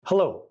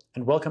Hello,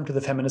 and welcome to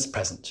The Feminist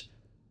Present,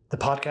 the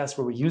podcast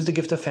where we use the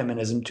gift of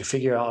feminism to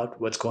figure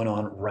out what's going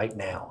on right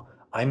now.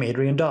 I'm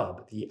Adrian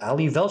Daub, the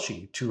Ali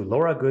Velshi to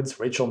Laura Good's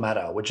Rachel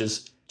Maddow, which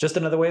is just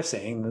another way of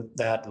saying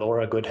that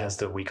Laura Good has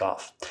the week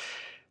off.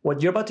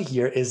 What you're about to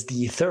hear is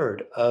the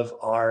third of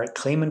our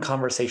Clayman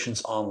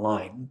Conversations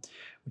online,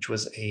 which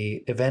was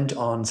an event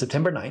on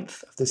September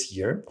 9th of this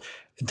year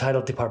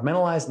entitled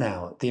Departmentalize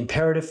Now, the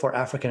Imperative for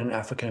African and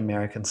African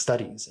American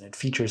Studies. And it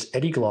features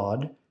Eddie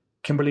Glaude,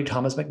 Kimberly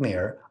Thomas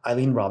McNair,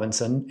 Aileen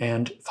Robinson,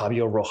 and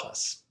Fabio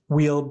Rojas.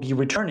 We'll be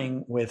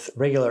returning with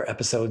regular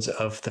episodes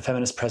of The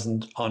Feminist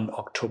Present on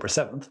October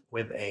 7th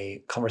with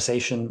a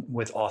conversation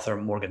with author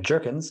Morgan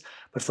Jerkins.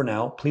 But for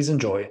now, please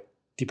enjoy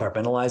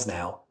Departmentalize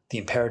Now, the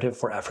Imperative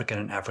for African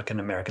and African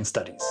American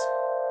Studies.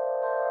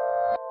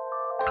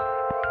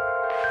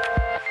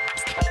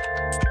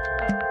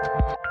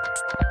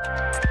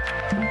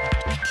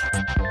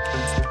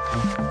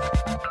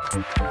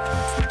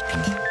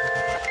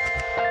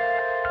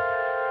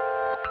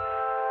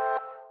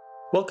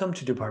 Welcome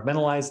to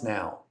Departmentalize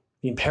Now,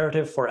 the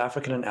Imperative for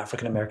African and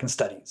African American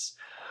Studies.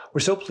 We're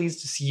so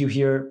pleased to see you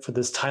here for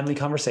this timely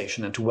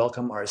conversation and to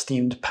welcome our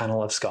esteemed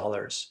panel of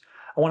scholars.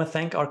 I want to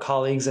thank our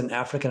colleagues in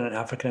African and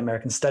African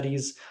American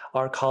Studies,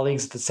 our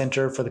colleagues at the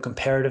Center for the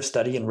Comparative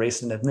Study in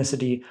Race and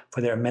Ethnicity for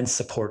their immense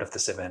support of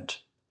this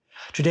event.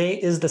 Today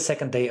is the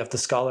second day of the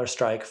scholar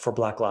strike for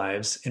Black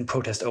lives in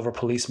protest over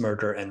police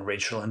murder and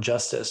racial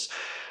injustice.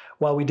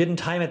 While we didn't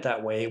time it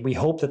that way, we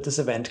hope that this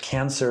event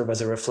can serve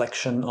as a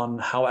reflection on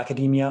how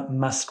academia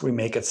must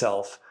remake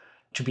itself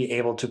to be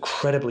able to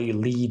credibly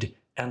lead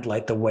and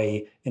light the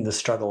way in the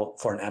struggle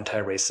for an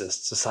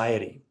anti-racist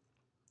society.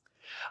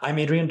 I'm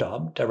Adrian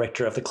Daub,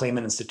 director of the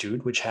Clayman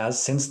Institute, which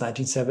has, since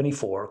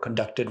 1974,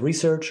 conducted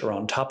research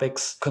around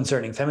topics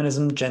concerning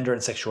feminism, gender,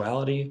 and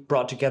sexuality,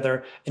 brought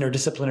together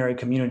interdisciplinary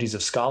communities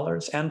of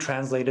scholars, and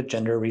translated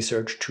gender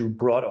research to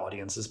broad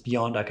audiences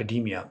beyond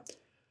academia.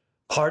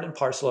 Part and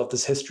parcel of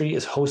this history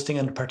is hosting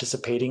and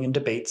participating in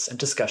debates and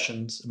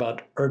discussions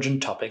about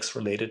urgent topics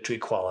related to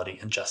equality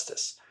and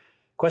justice.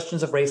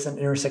 Questions of race and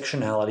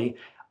intersectionality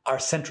are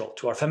central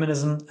to our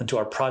feminism and to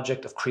our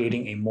project of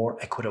creating a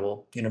more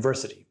equitable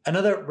university.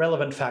 Another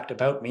relevant fact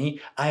about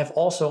me, I have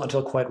also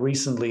until quite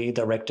recently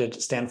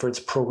directed Stanford's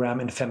program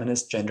in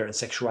feminist gender and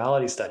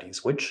sexuality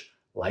studies, which,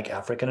 like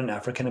African and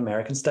African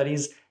American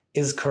studies,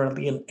 is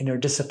currently an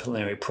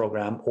interdisciplinary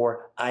program,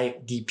 or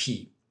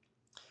IDP.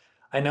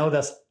 I know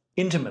thus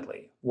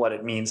intimately what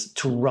it means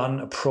to run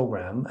a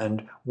program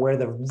and where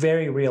the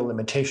very real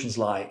limitations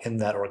lie in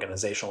that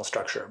organizational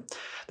structure.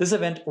 This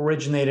event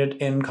originated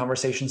in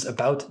conversations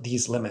about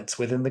these limits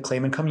within the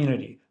Clayman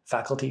community,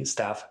 faculty,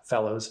 staff,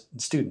 fellows,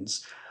 and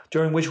students,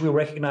 during which we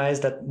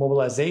recognized that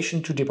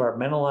mobilization to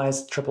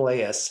departmentalize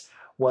AAAS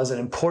was an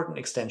important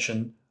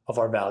extension of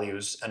our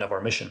values and of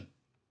our mission.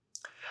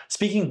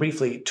 Speaking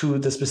briefly to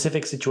the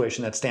specific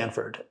situation at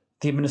Stanford,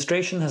 the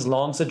administration has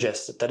long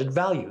suggested that it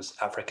values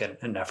African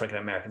and African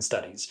American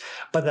studies,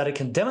 but that it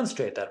can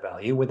demonstrate that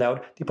value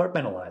without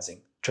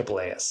departmentalizing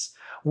AAAS.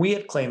 We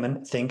at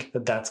Clayman think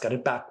that that's got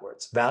it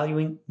backwards.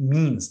 Valuing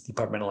means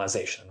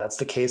departmentalization. That's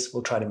the case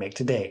we'll try to make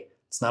today.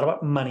 It's not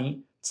about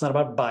money. It's not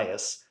about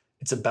bias.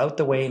 It's about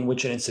the way in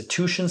which an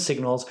institution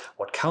signals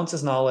what counts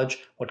as knowledge,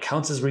 what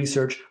counts as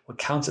research, what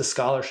counts as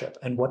scholarship,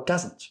 and what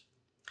doesn't.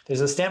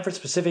 There's a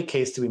Stanford-specific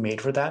case to be made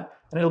for that,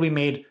 and it'll be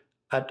made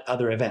at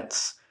other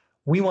events.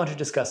 We want to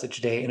discuss it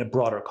today in a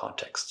broader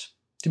context.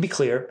 To be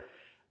clear,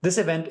 this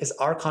event is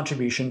our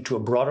contribution to a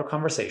broader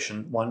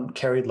conversation, one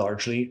carried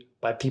largely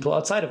by people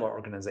outside of our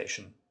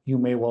organization. You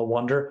may well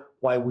wonder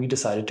why we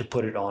decided to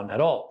put it on at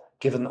all,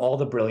 given all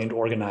the brilliant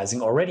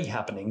organizing already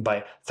happening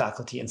by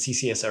faculty in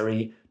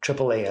CCSRE,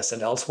 AAAS,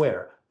 and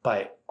elsewhere,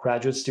 by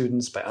graduate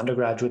students, by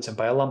undergraduates, and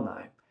by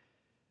alumni.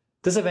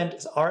 This event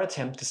is our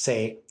attempt to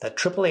say that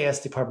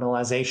AAAS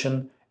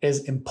departmentalization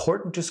is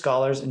important to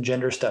scholars in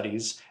gender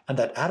studies and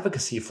that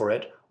advocacy for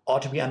it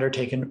ought to be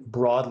undertaken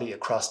broadly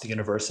across the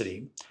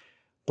university.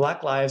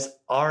 Black lives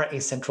are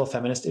a central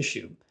feminist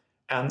issue,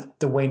 and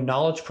the way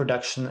knowledge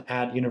production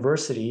at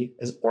university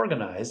is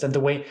organized and the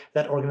way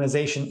that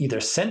organization either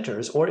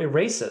centers or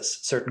erases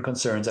certain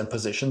concerns and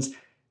positions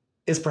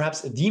is perhaps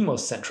the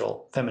most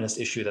central feminist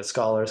issue that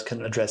scholars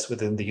can address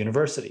within the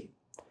university.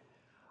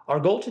 Our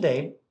goal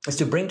today is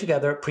to bring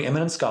together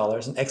preeminent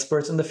scholars and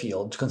experts in the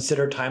field to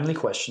consider timely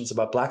questions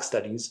about Black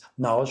studies,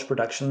 knowledge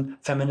production,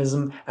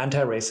 feminism,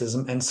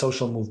 anti-racism, and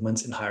social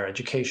movements in higher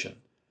education.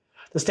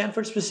 The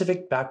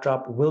Stanford-specific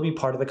backdrop will be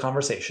part of the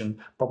conversation,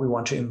 but we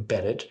want to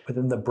embed it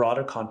within the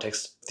broader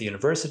context of the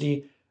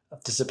university,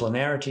 of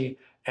disciplinarity,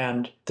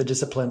 and the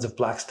disciplines of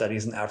Black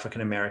studies and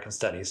African American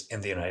studies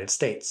in the United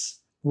States.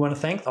 We want to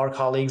thank our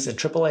colleagues at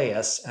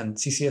AAAS and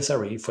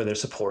CCSRE for their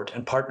support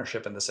and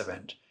partnership in this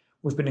event.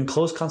 We've been in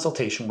close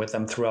consultation with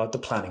them throughout the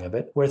planning of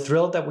it. We're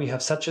thrilled that we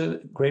have such a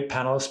great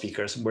panel of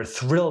speakers, and we're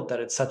thrilled that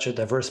it's such a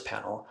diverse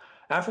panel.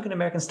 African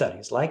American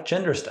studies, like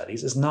gender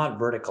studies, is not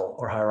vertical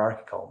or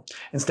hierarchical.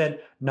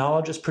 Instead,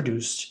 knowledge is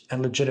produced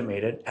and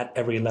legitimated at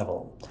every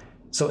level.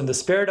 So in the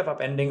spirit of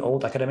upending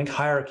old academic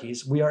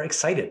hierarchies, we are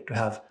excited to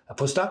have a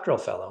postdoctoral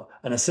fellow,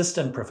 an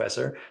assistant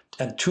professor,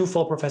 and 2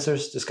 full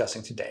professors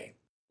discussing today.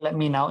 Let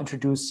me now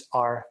introduce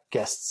our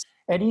guests.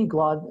 Eddie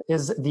Glaude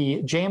is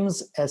the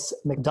James S.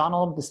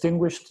 McDonald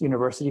Distinguished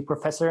University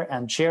Professor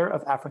and Chair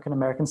of African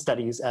American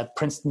Studies at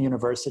Princeton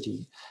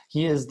University.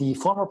 He is the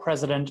former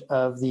president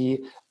of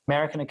the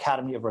American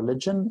Academy of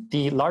Religion,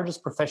 the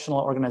largest professional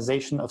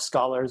organization of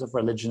scholars of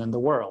religion in the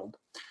world.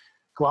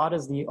 Glaude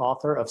is the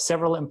author of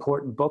several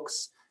important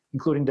books,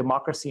 including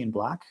Democracy in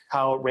Black,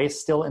 How Race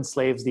Still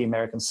Enslaves the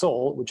American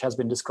Soul, which has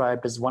been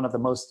described as one of the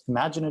most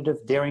imaginative,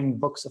 daring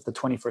books of the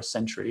 21st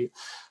century.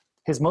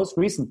 His most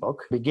recent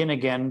book, Begin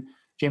Again,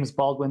 James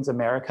Baldwin's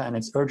America and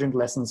Its Urgent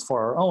Lessons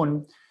for Our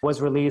Own, was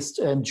released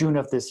in June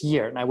of this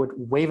year. And I would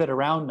wave it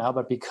around now,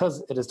 but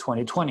because it is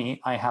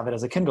 2020, I have it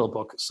as a Kindle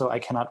book, so I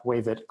cannot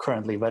wave it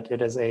currently, but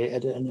it is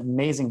an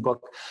amazing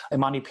book.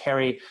 Imani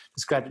Perry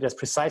described it as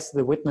precisely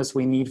the witness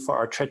we need for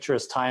our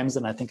treacherous times,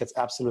 and I think it's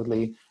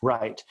absolutely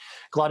right.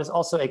 Glaude is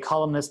also a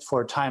columnist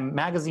for Time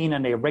magazine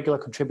and a regular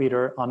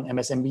contributor on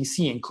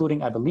MSNBC,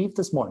 including, I believe,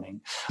 this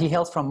morning. He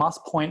hails from Moss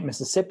Point,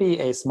 Mississippi,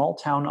 a small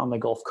town on the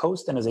Gulf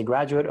Coast, and is a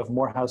graduate of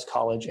Morehouse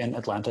College in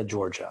Atlanta,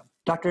 Georgia.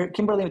 Dr.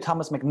 Kimberly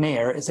Thomas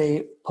McNair is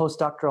a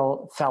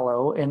postdoctoral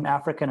fellow in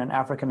African and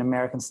African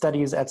American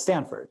Studies at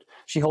Stanford.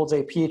 She holds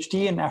a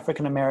PhD in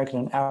African American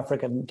and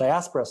African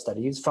Diaspora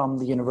Studies from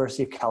the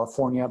University of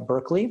California,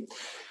 Berkeley.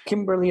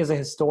 Kimberly is a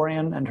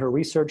historian, and her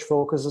research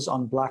focuses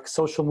on Black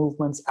social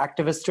movements,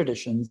 activist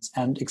traditions,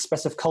 and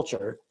expressive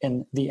culture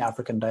in the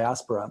African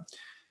diaspora.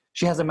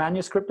 She has a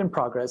manuscript in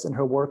progress, and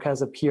her work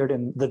has appeared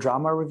in The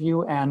Drama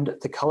Review and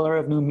The Color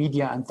of New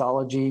Media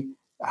anthology,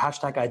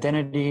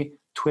 #Identity,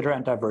 Twitter,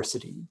 and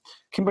Diversity.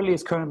 Kimberly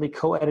is currently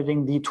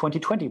co-editing the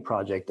 2020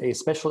 Project, a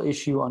special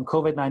issue on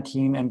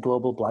COVID-19 and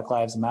global Black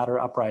Lives Matter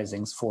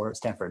uprisings for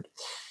Stanford.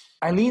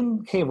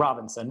 Aileen K.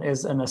 Robinson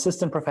is an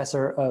assistant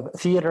professor of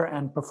theater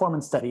and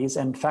performance studies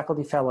and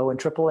faculty fellow in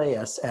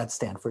AAAS at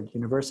Stanford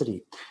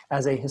University.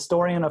 As a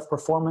historian of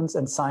performance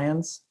and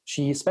science,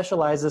 she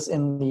specializes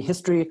in the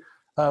history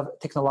of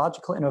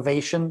technological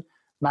innovation,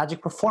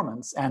 magic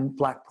performance, and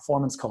Black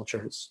performance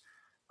cultures.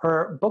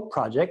 Her book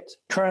project,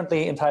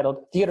 currently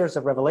entitled Theaters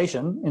of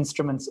Revelation,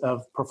 Instruments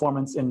of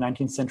Performance in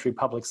 19th Century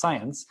Public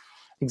Science,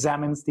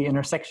 examines the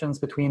intersections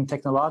between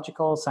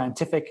technological,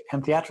 scientific,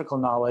 and theatrical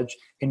knowledge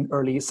in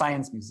early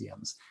science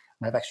museums.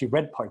 And I've actually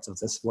read parts of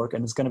this work,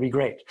 and it's going to be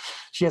great.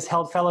 She has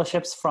held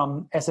fellowships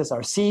from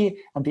SSRC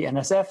and the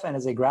NSF, and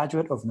is a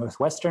graduate of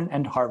Northwestern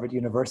and Harvard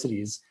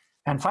universities.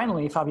 And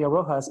finally, Fabio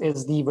Rojas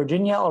is the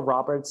Virginia L.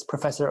 Roberts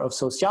Professor of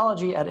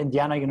Sociology at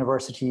Indiana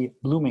University,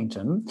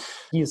 Bloomington.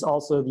 He is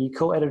also the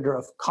co-editor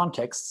of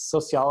Context,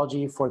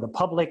 Sociology for the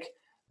Public,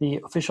 the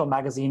official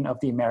magazine of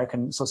the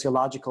American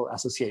Sociological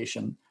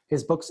Association.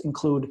 His books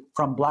include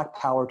From Black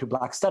Power to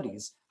Black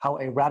Studies, How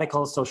a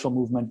Radical Social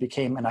Movement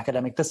Became an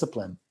Academic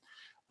Discipline,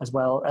 as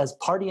well as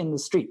Party in the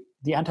Street,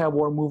 the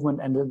Anti-War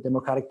Movement and the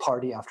Democratic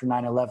Party after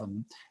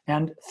 9/11,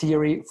 and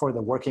Theory for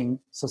the Working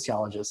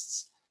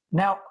Sociologists.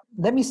 Now,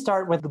 let me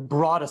start with the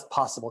broadest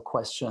possible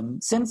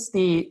question. Since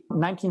the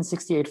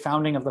 1968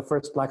 founding of the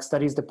first Black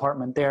Studies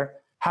Department, there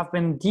have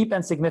been deep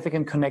and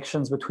significant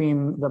connections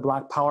between the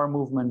Black Power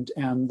movement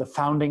and the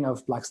founding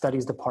of Black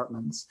Studies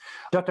departments.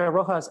 Dr.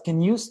 Rojas, can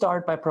you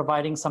start by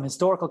providing some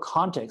historical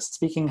context,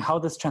 speaking how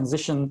this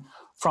transition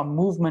from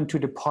movement to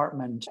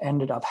department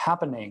ended up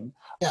happening?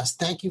 Yes,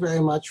 thank you very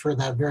much for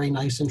that very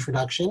nice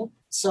introduction.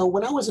 So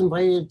when I was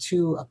invited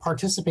to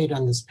participate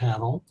on this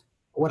panel,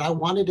 what I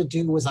wanted to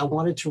do was I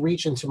wanted to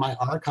reach into my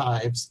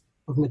archives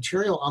of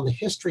material on the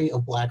history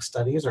of Black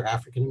studies or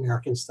African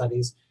American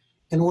studies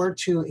in order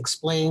to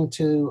explain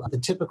to the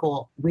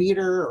typical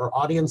reader or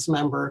audience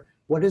member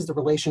what is the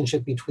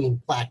relationship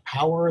between Black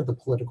Power, the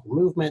political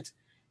movement,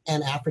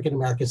 and African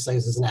American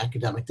studies as an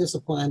academic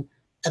discipline.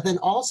 And then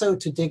also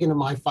to dig into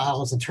my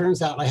files. It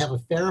turns out I have a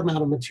fair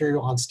amount of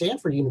material on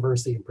Stanford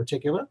University in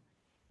particular,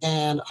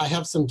 and I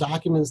have some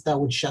documents that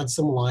would shed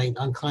some light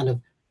on kind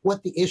of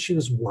what the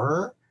issues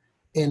were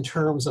in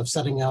terms of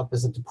setting up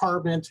as a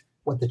department,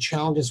 what the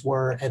challenges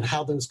were, and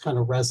how those kind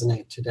of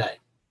resonate today.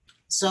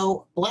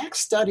 So Black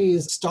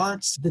Studies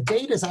starts, the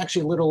date is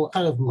actually a little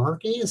kind of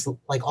murky. It's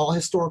like all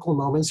historical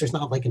moments, there's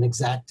not like an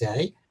exact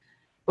day.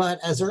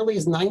 But as early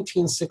as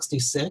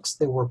 1966,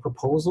 there were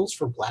proposals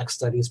for Black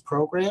Studies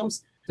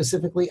programs,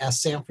 specifically at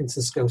San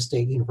Francisco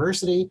State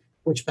University,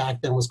 which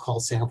back then was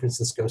called San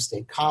Francisco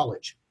State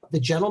College. The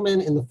gentleman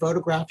in the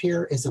photograph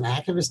here is an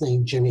activist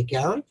named Jimmy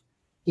Garrett.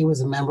 He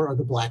was a member of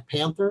the Black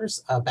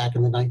Panthers back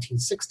in the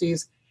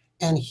 1960s,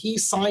 and he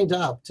signed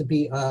up to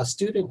be a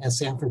student at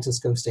San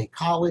Francisco State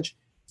College,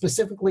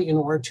 specifically in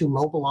order to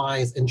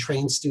mobilize and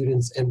train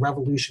students in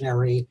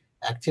revolutionary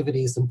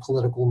activities and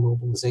political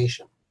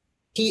mobilization.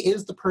 He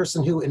is the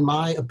person who, in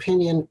my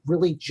opinion,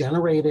 really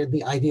generated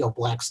the idea of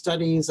Black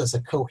Studies as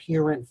a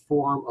coherent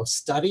form of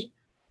study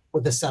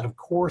with a set of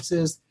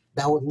courses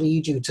that would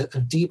lead you to a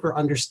deeper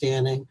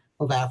understanding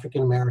of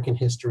African American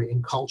history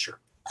and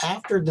culture.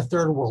 After the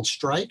Third World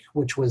Strike,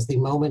 which was the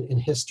moment in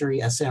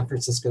history at San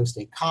Francisco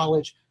State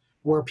College,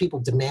 where people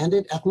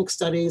demanded ethnic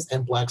studies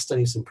and Black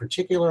studies in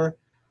particular.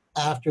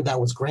 After that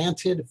was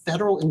granted,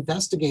 federal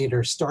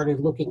investigators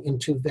started looking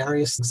into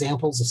various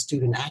examples of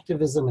student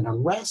activism and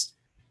unrest.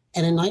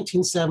 And in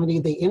 1970,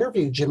 they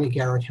interviewed Jimmy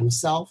Garrett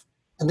himself,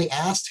 and they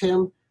asked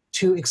him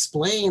to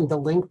explain the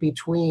link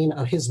between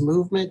his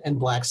movement and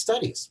Black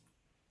studies.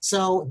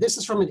 So this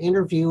is from an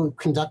interview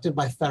conducted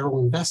by federal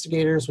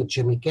investigators with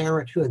Jimmy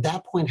Garrett, who at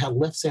that point had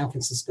left San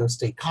Francisco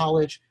State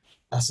College.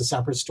 That's a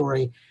separate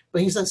story.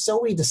 But he said,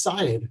 so we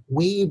decided,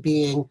 we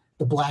being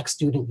the Black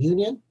Student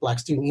Union. Black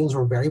student unions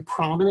were very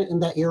prominent in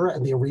that era,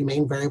 and they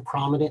remain very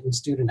prominent in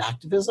student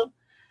activism.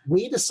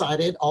 We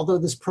decided, although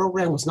this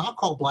program was not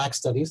called Black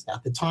Studies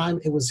at the time,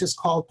 it was just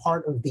called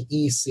part of the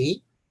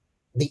EC.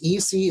 The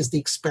EC is the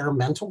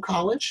experimental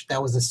college.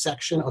 That was a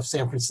section of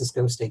San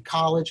Francisco State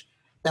College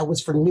that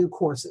was for new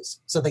courses.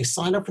 So they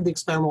signed up for the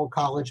experimental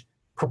college,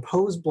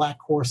 proposed Black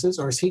courses,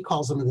 or as he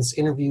calls them in this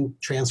interview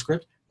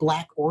transcript,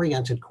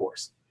 Black-oriented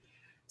course.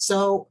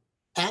 So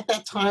at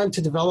that time,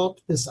 to develop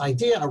this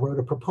idea, I wrote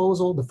a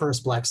proposal, the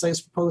first Black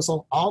Studies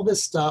proposal, all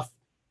this stuff.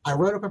 I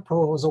wrote a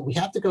proposal. We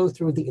have to go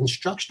through the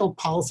Instructional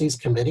Policies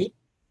Committee.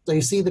 So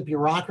you see the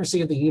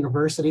bureaucracy of the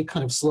university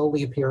kind of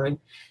slowly appearing.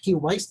 He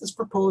writes this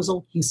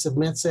proposal, he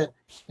submits it,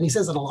 and he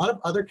says that a lot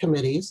of other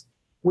committees,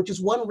 which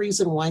is one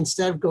reason why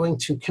instead of going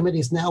to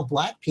committees now,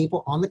 Black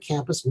people on the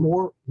campus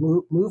move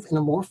in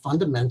a more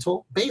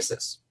fundamental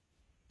basis.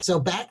 So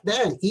back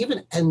then, even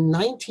in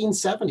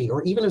 1970,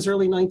 or even as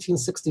early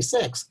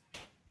 1966,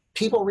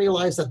 people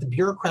realized that the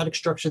bureaucratic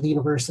structure of the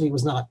university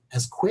was not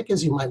as quick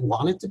as you might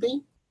want it to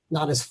be,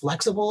 not as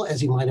flexible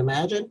as you might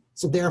imagine.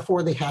 So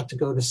therefore, they had to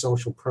go to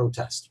social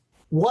protest.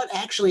 What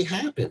actually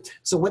happened?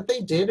 So what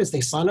they did is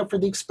they signed up for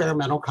the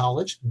experimental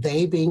college,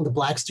 they being the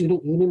Black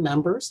Student Union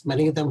members,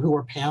 many of them who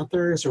were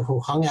Panthers or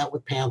who hung out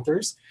with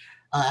Panthers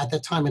at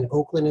that time in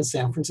Oakland and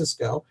San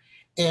Francisco,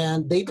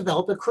 and they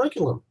developed a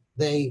curriculum.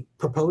 They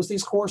proposed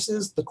these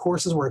courses. The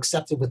courses were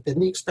accepted within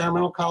the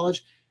experimental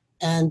college.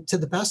 And to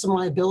the best of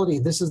my ability,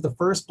 this is the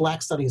first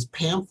Black Studies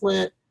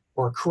pamphlet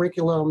or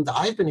curriculum that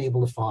I've been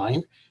able to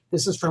find.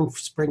 This is from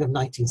spring of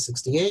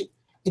 1968.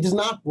 It does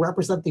not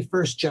represent the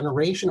first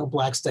generation of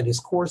Black Studies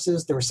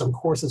courses. There were some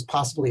courses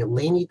possibly at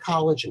Laney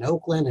College in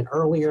Oakland and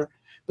earlier,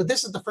 but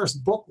this is the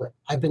first booklet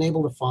I've been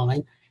able to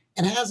find,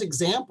 and has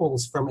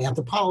examples from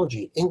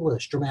anthropology,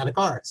 English, dramatic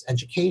arts,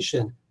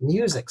 education,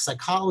 music,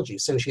 psychology,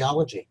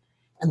 sociology.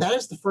 And that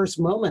is the first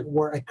moment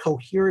where a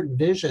coherent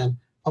vision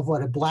of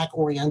what a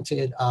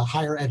Black-oriented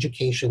higher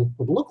education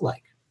would look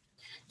like.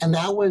 And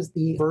that was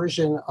the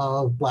version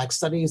of Black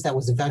Studies that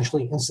was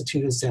eventually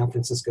instituted at San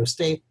Francisco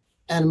State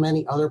and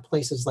many other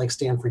places like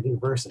Stanford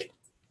University.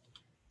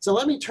 So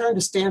let me turn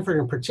to Stanford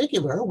in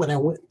particular. When I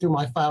went through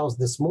my files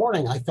this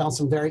morning, I found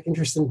some very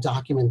interesting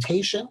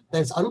documentation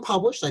that is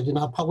unpublished. I did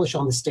not publish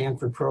on the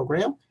Stanford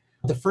program.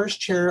 The first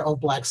chair of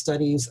Black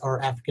Studies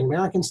or African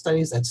American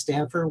Studies at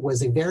Stanford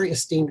was a very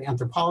esteemed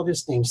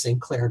anthropologist named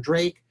St. Clair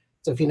Drake.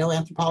 So if you know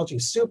anthropology,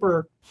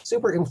 super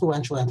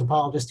influential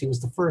anthropologist. He was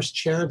the first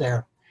chair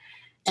there.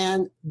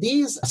 And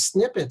these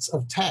snippets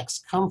of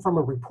text come from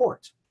a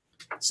report.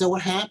 So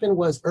what happened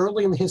was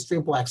early in the history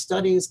of Black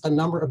Studies, a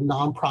number of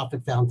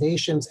nonprofit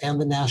foundations and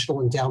the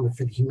National Endowment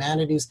for the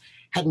Humanities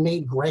had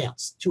made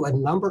grants to a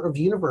number of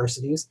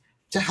universities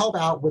to help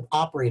out with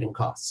operating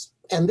costs.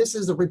 And this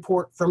is a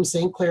report from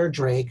St. Clair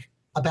Drake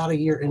about a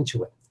year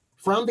into it.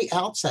 From the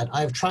outset,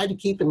 I have tried to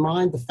keep in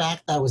mind the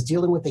fact that I was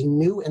dealing with a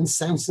new and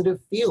sensitive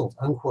field,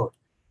 unquote,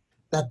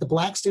 that the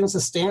Black students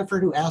at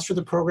Stanford who asked for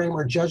the program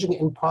are judging it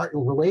in part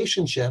in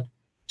relationship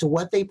to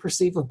what they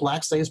perceive of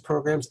Black Studies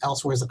programs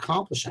elsewhere as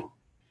accomplishing.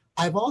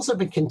 I've also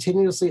been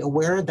continuously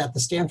aware that the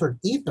Stanford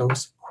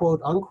ethos,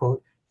 quote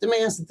unquote,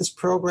 demands that this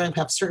program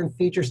have certain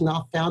features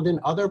not found in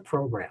other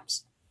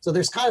programs. So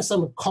there's kind of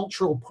some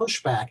cultural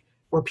pushback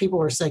where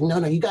people are saying, no,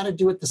 you got to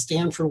do it the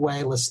Stanford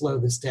way. Let's slow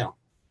this down.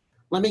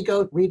 Let me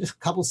go read a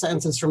couple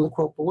sentences from the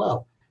quote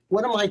below.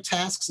 One of my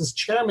tasks as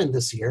chairman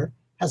this year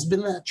has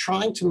been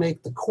trying to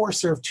make the course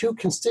serve two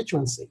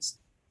constituencies: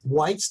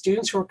 white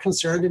students who are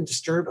concerned and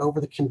disturbed over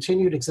the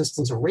continued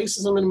existence of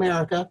racism in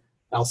America,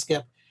 I'll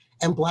skip,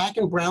 and Black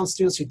and brown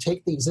students who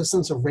take the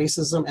existence of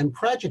racism and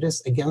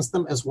prejudice against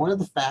them as one of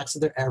the facts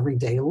of their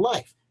everyday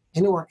life,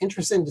 and who are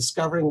interested in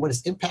discovering what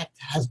its impact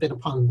has been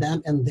upon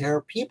them and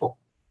their people,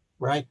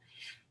 right?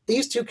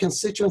 These two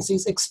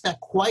constituencies expect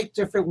quite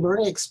different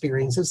learning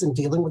experiences in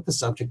dealing with the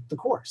subject of the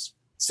course.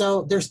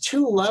 So there's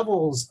two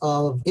levels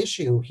of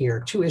issue here,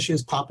 two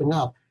issues popping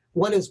up.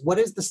 What is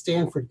the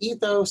Stanford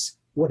ethos?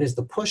 What is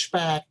the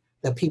pushback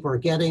that people are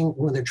getting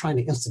when they're trying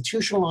to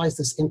institutionalize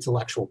this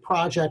intellectual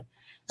project?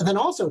 And then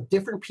also,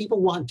 different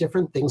people want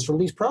different things from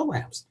these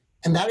programs.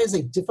 And that is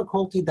a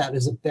difficulty, that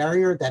is a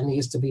barrier that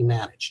needs to be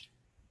managed.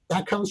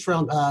 That comes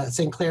from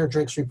St. Clair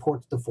Drake's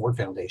report to the Ford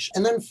Foundation.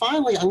 And then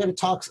finally, I'm going to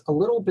talk a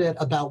little bit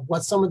about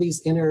what some of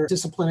these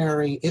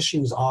interdisciplinary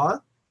issues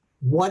are.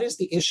 What is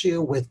the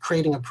issue with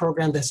creating a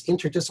program that's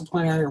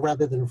interdisciplinary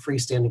rather than a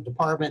freestanding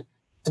department?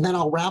 And then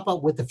I'll wrap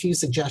up with a few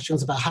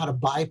suggestions about how to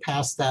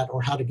bypass that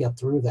or how to get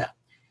through that.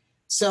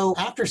 So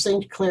after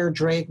St. Clair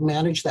Drake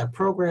managed that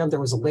program, there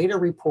was a later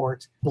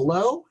report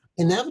below.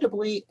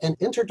 Inevitably, an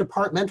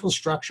interdepartmental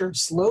structure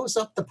slows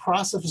up the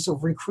process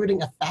of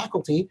recruiting a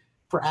faculty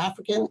for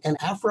African and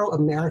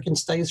Afro-American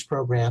Studies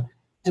program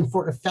and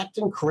for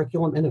effecting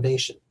curriculum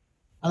innovation.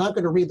 I'm not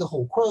going to read the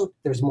whole quote,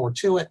 there's more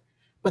to it,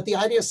 but the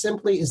idea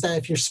simply is that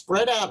if you're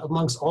spread out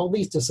amongst all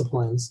these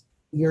disciplines,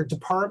 your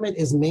department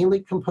is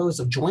mainly composed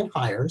of joint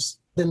hires,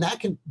 then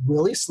that could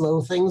really slow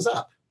things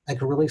up.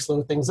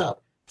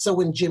 So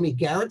when Jimmy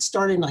Garrett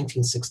started in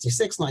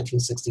 1966,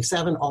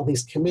 1967, all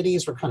these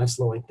committees were kind of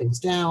slowing things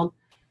down.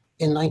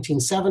 In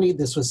 1970,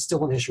 this was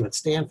still an issue at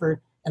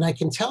Stanford. And I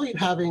can tell you,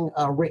 having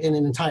written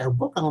an entire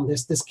book on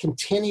this, this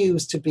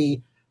continues to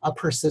be a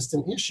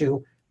persistent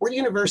issue where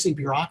university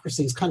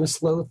bureaucracies kind of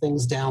slow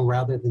things down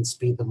rather than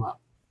speed them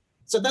up.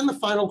 So then the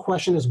final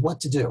question is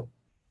what to do.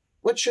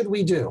 What should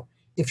we do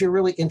if you're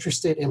really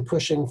interested in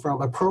pushing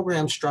from a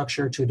program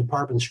structure to a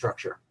department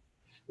structure?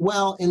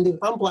 Well, in the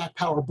From Black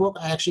Power book,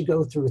 I actually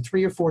go through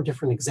 3 or 4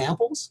 different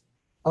examples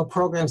of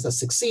programs that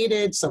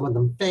succeeded. Some of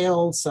them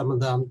failed, some of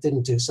them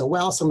didn't do so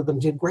well, some of them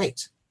did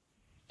great.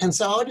 And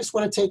so I just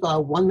want to take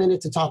 1 minute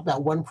to talk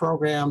about one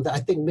program that I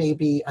think may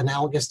be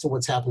analogous to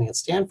what's happening at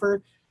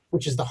Stanford,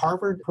 which is the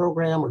Harvard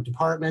program or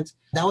department.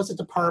 That was a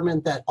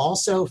department that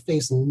also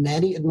faced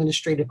many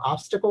administrative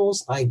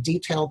obstacles. I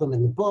detailed them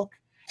in the book.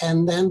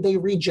 And then they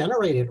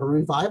regenerated or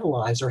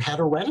revitalized or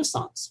had a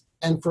renaissance.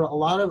 And for a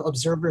lot of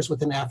observers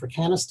within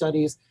Africana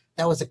studies,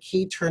 that was a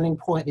key turning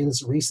point in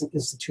this recent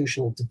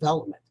institutional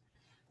development.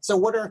 So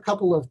what are a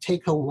couple of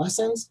take-home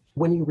lessons?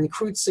 When you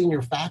recruit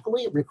senior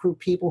faculty, recruit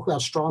people who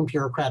have strong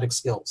bureaucratic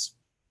skills.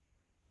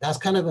 That's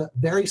kind of a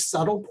very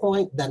subtle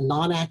point that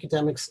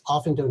non-academics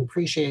often don't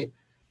appreciate,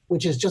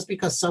 which is just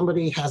because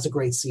somebody has a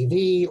great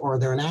CV or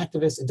they're an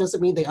activist, it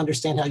doesn't mean they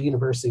understand how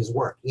universities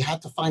work. You have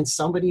to find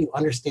somebody who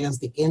understands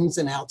the ins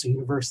and outs of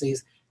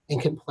universities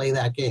and can play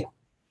that game.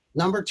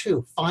 Number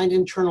 2, find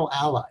internal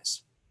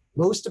allies.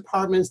 Most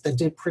departments that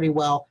did pretty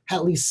well had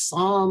at least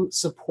some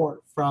support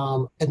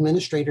from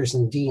administrators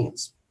and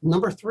deans.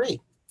 Number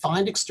 3,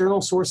 find external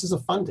sources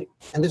of funding.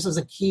 And this is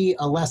a key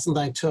lesson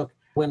that I took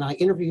when I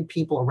interviewed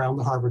people around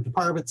the Harvard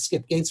department.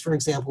 Skip Gates, for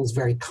example, was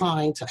very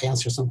kind to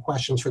answer some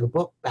questions for the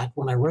book back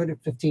when I wrote it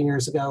 15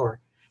 years ago or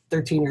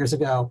 13 years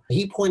ago.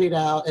 He pointed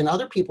out, and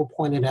other people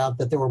pointed out,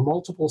 that there were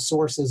multiple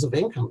sources of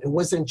income. It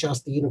wasn't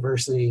just the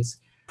universities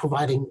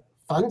providing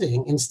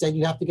funding. Instead,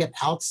 you have to get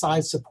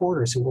outside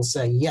supporters who will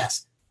say,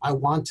 yes, I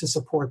want to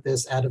support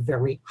this at a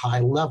very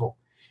high level.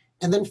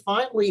 And then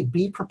finally,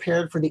 be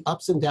prepared for the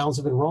ups and downs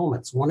of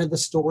enrollments. One of the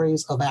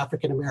stories of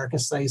African American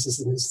studies as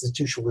an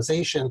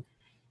institutionalization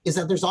is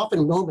that there's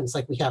often moments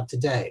like we have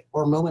today,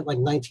 or a moment like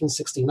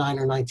 1969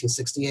 or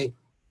 1968.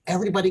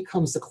 Everybody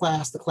comes to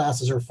class, the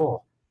classes are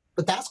full.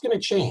 But that's going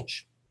to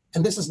change.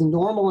 And this is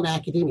normal in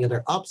academia.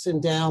 There are ups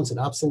and downs and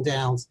ups and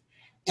downs.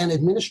 And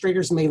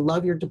administrators may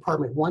love your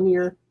department one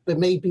year, but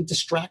may be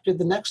distracted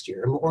the next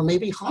year, or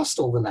maybe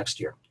hostile the next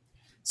year.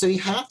 So you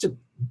have to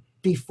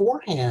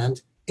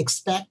beforehand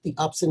expect the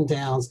ups and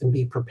downs and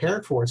be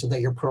prepared for it so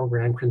that your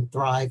program can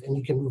thrive and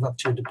you can move up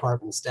to a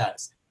department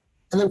status.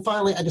 And then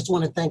finally, I just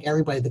want to thank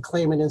everybody, the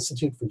Clayman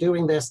Institute for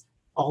doing this,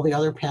 all the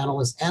other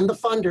panelists, and the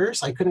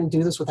funders. I couldn't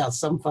do this without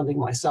some funding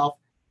myself.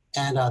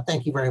 And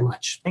thank you very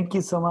much. Thank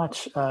you so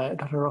much,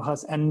 Dr.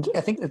 Rojas. And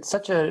I think it's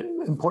such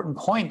an important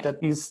point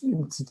that these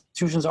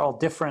institutions are all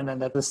different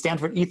and that the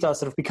Stanford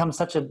ethos have become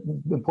such an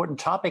important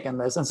topic in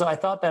this. And so I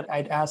thought that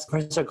I'd ask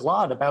Professor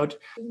Glaude about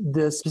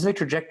the specific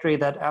trajectory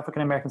that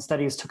African-American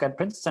studies took at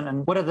Princeton,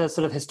 and what are the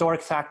sort of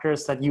historic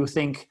factors that you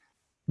think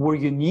were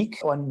unique,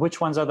 and which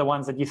ones are the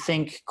ones that you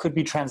think could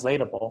be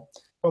translatable?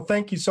 Well,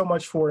 thank you so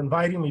much for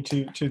inviting me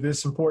to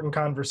this important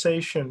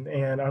conversation.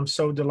 And I'm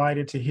so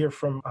delighted to hear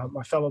from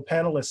my fellow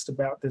panelists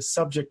about this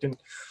subject. And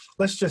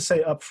let's just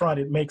say up front,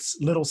 it makes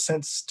little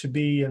sense to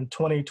be in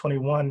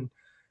 2021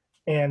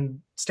 and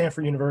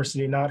Stanford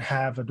University not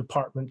have a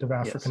Department of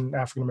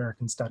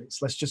African-American Studies.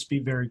 Let's just be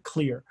very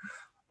clear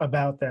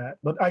about that.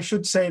 But I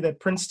should say that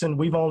Princeton,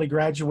 we've only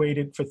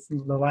graduated for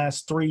the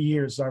last 3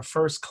 years. Our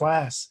first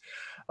class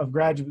of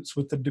graduates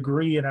with a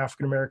degree in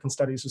African-American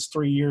Studies was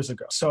 3 years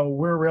ago. So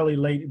we're really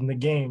late in the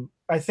game.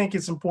 I think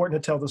it's important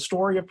to tell the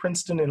story of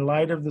Princeton in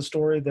light of the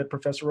story that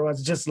Professor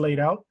Rojas just laid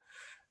out.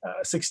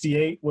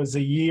 68 was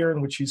a year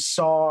in which you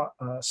saw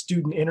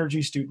student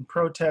energy, student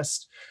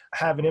protests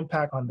have an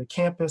impact on the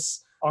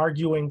campus,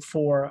 arguing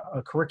for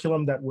a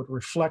curriculum that would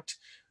reflect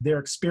their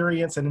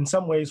experience and in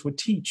some ways would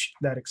teach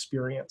that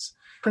experience.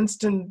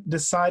 Princeton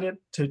decided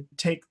to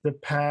take the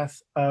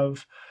path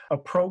of a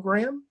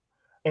program,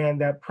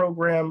 and that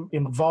program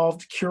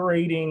involved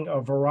curating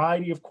a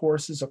variety of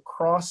courses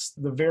across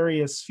the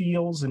various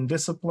fields and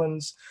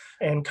disciplines,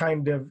 and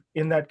kind of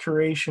in that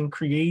curation,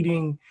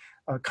 creating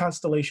a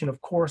constellation of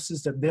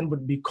courses that then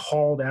would be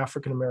called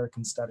African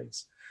American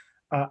Studies.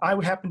 I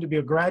would happen to be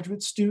a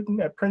graduate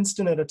student at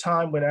Princeton at a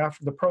time when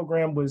after the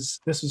program this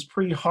was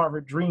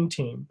pre-Harvard Dream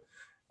Team.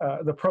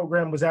 The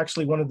program was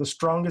actually one of the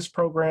strongest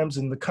programs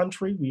in the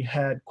country. We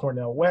had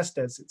Cornell West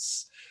as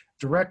its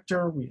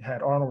director. We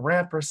had Arnold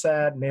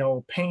Rampersad,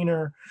 Nell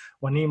Painter,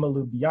 Wanima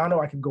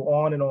Lubiano. I could go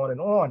on and on and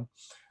on.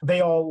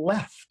 They all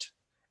left.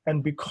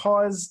 And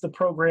because the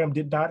program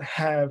did not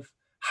have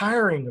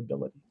hiring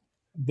ability,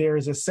 there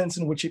is a sense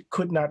in which it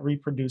could not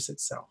reproduce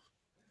itself.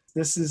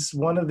 This is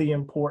one of the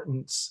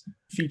important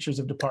features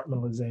of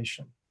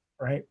departmentalization,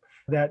 right?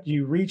 That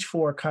you reach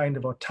for a kind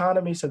of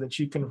autonomy so that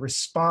you can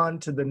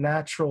respond to the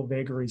natural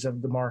vagaries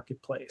of the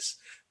marketplace.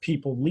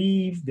 People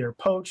leave, they're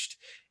poached.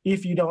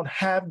 If you don't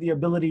have the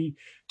ability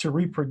to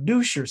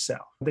reproduce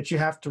yourself, that you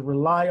have to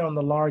rely on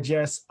the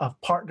largesse of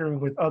partnering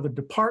with other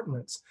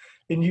departments,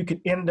 then you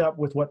could end up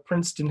with what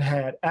Princeton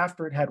had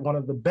after it had one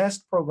of the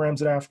best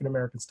programs in African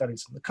American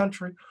studies in the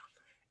country.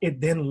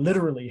 It then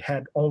literally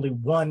had only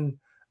one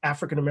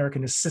African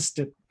American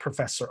assistant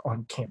professor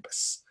on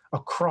campus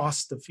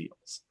across the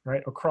fields,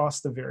 right? Across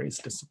the various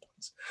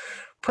disciplines.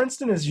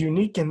 Princeton is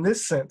unique in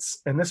this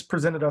sense, and this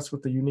presented us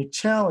with a unique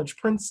challenge.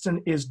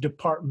 Princeton is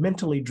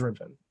departmentally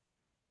driven.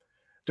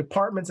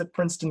 Departments at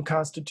Princeton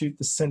constitute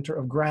the center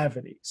of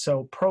gravity.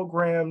 So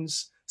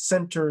programs,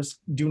 centers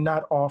do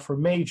not offer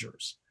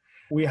majors.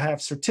 We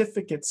have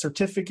certificates.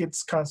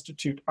 Certificates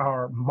constitute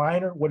our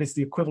minor, what is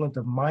the equivalent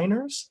of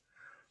minors,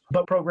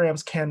 but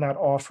programs cannot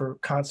offer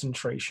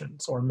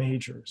concentrations or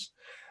majors.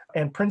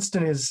 And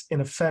Princeton is,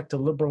 in effect, a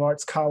liberal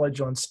arts college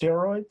on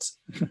steroids.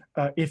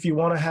 If you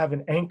want to have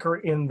an anchor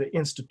in the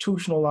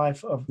institutional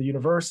life of the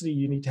university,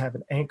 you need to have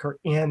an anchor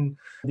in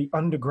the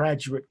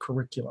undergraduate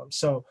curriculum.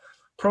 So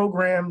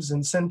programs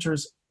and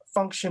centers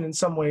function in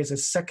some ways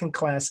as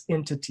second-class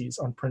entities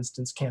on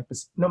Princeton's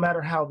campus, no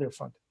matter how they're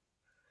funded.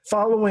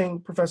 Following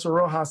Professor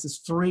Rojas's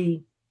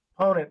 3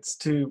 components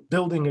to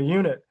building a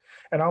unit,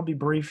 and I'll be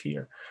brief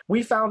here,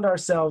 we found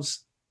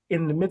ourselves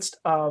in the midst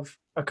of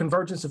a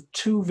convergence of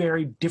 2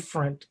 very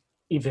different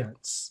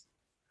events.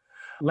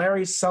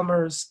 Larry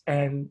Summers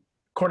and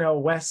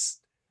Cornel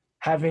West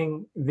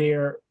having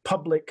their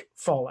public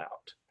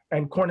fallout,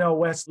 and Cornel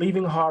West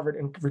leaving Harvard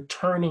and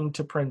returning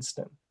to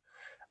Princeton.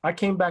 I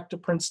came back to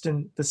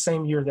Princeton the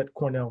same year that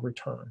Cornell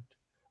returned.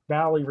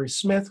 Valerie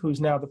Smith, who's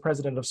now the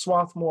president of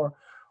Swarthmore,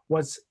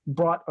 was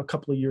brought a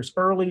couple of years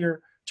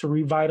earlier to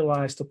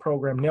revitalize the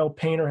program. Nell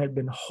Painter had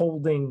been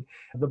holding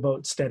the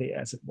boat steady,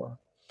 as it were.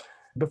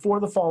 Before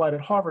the fallout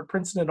at Harvard,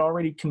 Princeton had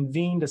already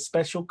convened a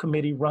special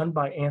committee run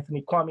by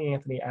Kwame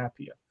Anthony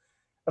Appiah.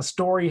 A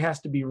story has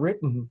to be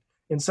written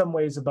in some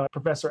ways about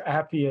Professor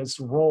Appiah's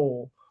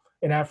role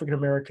in African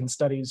American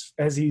studies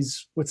as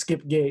he's with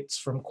Skip Gates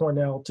from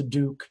Cornell to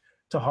Duke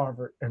to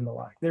Harvard and the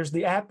like. There's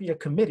the Appiah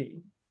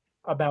Committee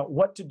about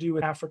what to do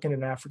with African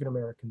and African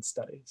American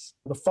studies.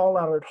 The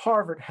fallout at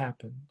Harvard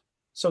happened,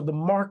 so the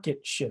market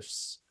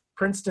shifts.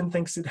 Princeton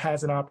thinks it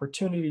has an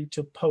opportunity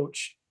to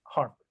poach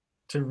Harvard,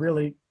 to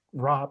really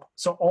rob.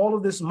 So all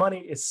of this money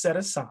is set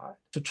aside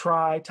to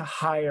try to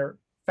hire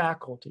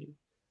faculty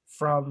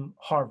from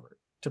Harvard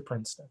to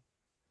Princeton.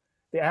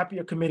 The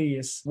Appiah Committee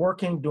is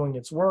working, doing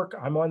its work.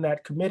 I'm on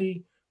that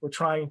committee. We're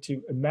trying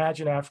to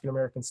imagine African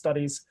American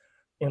studies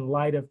in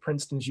light of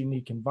Princeton's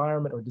unique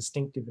environment or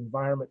distinctive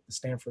environment, the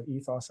Stanford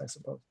ethos, I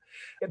suppose,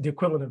 the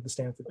equivalent of the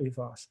Stanford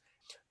ethos.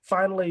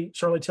 Finally,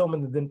 Shirley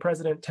Tillman, the then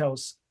president,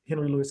 tells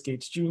Henry Louis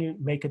Gates Jr.,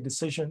 make a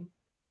decision.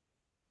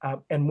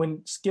 And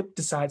when Skip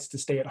decides to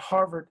stay at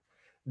Harvard,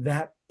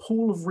 that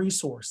pool of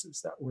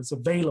resources that was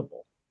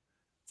available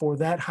for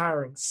that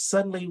hiring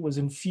suddenly was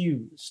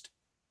infused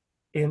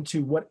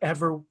into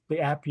whatever the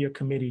Appiah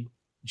Committee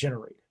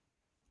generated.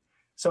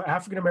 So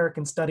African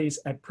American studies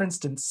at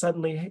Princeton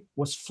suddenly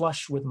was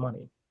flush with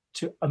money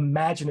to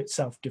imagine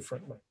itself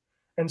differently.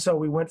 And so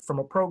we went from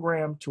a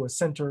program to a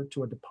center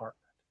to a department.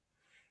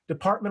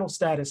 Departmental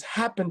status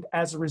happened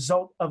as a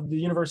result of the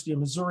University of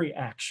Missouri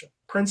action.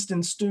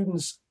 Princeton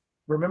students,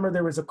 remember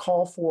there was a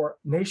call for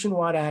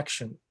nationwide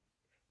action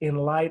in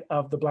light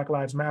of the Black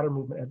Lives Matter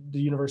movement at the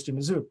University of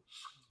Missouri.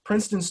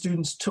 Princeton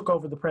students took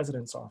over the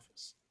president's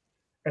office.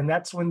 And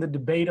that's when the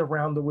debate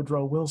around the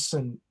Woodrow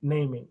Wilson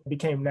naming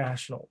became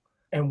national.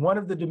 And one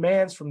of the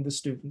demands from the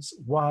students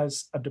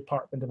was a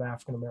Department of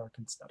African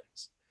American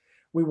Studies.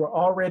 We were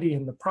already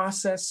in the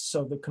process,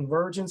 so the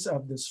convergence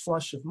of this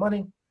flush of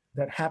money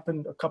that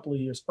happened a couple of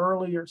years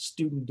earlier,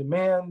 student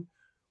demand,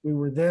 we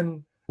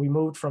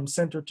moved from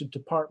center to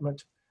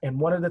department.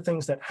 And one of the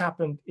things that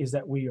happened is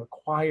that we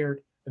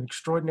acquired an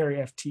extraordinary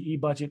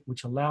FTE budget,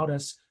 which allowed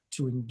us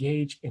to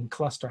engage in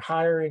cluster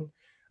hiring.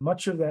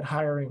 Much of that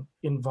hiring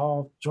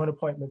involved joint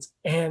appointments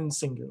and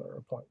singular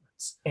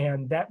appointments.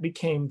 And that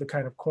became the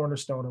kind of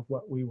cornerstone of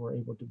what we were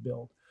able to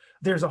build.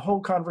 There's a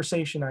whole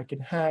conversation I can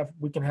have.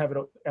 We can have it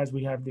as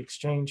we have the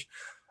exchange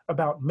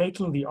about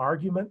making the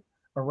argument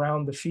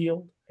around the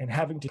field and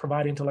having to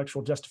provide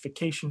intellectual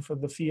justification for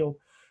the field,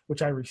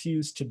 which I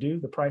refuse to do.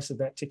 The price of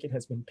that ticket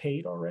has been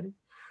paid already.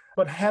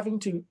 But having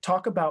to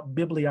talk about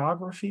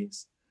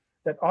bibliographies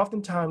that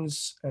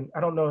oftentimes, and I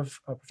don't know if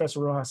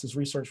Professor Rojas's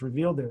research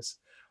revealed this,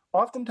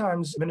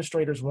 oftentimes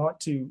administrators want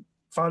to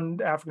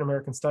fund African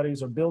American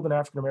studies or build an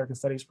African American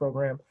studies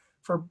program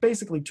for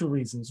basically 2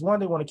 reasons. 1,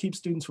 they want to keep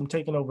students from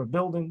taking over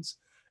buildings.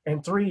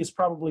 And 3, is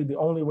probably the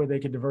only way they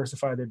could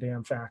diversify their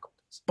damn faculty.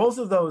 Both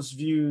of those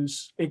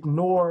views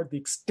ignore the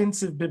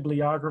extensive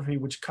bibliography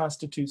which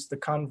constitutes the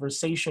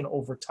conversation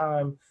over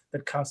time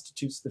that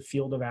constitutes the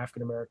field of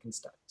African American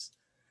studies.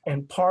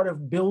 And part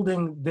of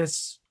building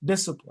this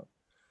discipline,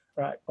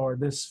 right, or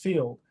this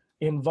field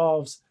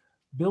involves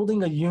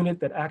building a unit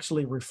that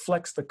actually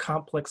reflects the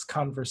complex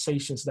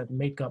conversations that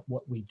make up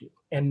what we do,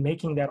 and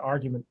making that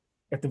argument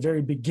at the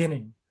very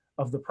beginning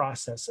of the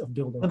process of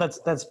building. Well,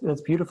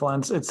 that's beautiful,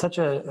 and it's such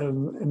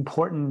an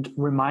important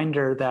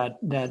reminder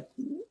that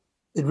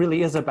it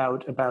really is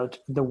about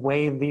the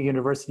way the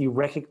university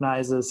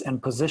recognizes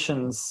and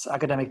positions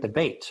academic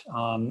debate,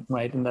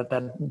 right? And that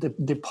the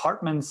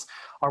departments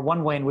are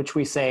one way in which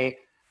we say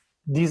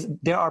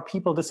there are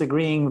people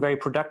disagreeing very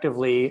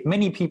productively,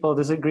 many people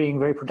disagreeing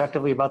very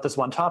productively about this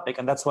one topic,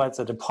 and that's why it's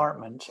a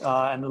department.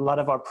 And a lot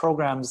of our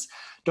programs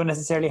don't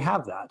necessarily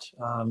have that,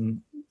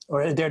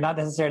 or they're not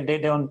necessarily,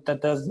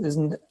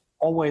 isn't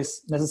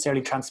always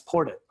necessarily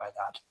transported by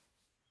that.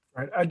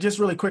 Right. Just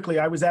really quickly,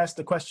 I was asked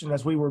the question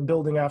as we were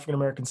building African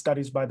American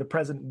studies by the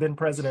then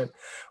president,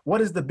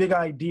 what is the big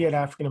idea in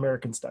African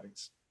American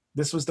studies?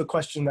 This was the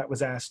question that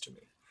was asked to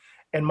me.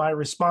 And my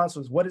response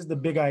was, what is the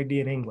big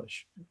idea in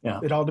English?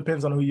 Yeah. It all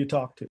depends on who you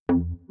talk to.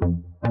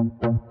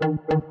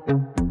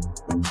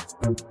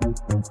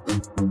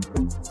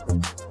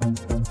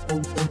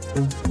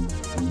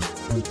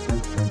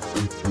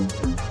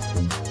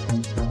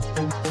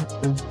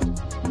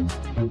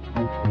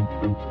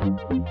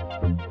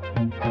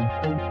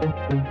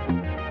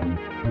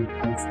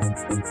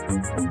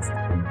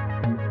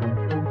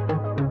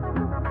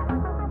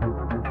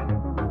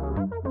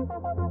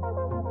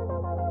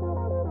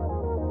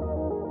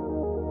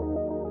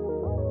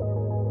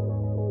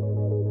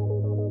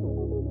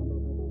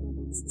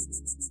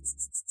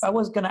 I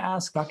was going to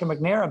ask Dr.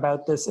 McNair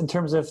about this in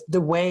terms of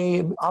the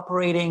way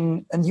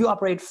operating, and you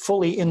operate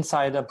fully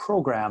inside a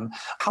program.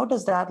 How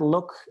does that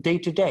look day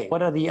to day?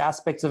 What are the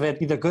aspects of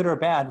it, either good or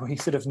bad, where you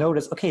sort of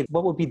notice, okay,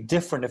 what would be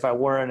different if I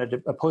were in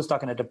a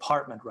postdoc in a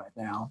department right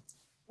now?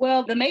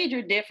 Well, the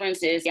major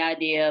difference is the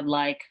idea of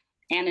like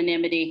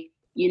anonymity.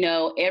 You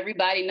know,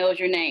 everybody knows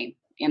your name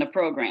in a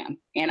program.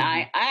 And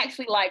I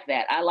actually like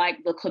that. I like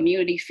the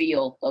community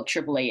feel of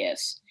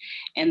AAAS,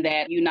 and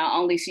that you not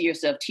only see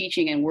yourself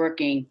teaching and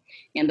working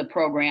in the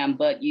program,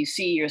 but you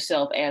see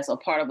yourself as a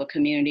part of a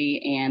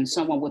community and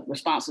someone with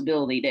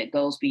responsibility that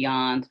goes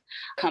beyond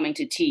coming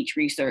to teach,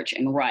 research,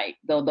 and write,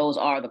 though those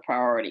are the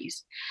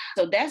priorities.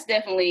 So that's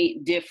definitely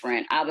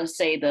different. I would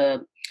say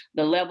the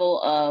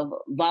level of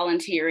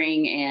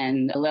volunteering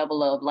and the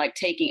level of like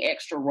taking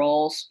extra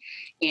roles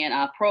in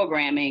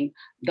programming,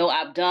 though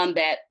I've done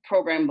that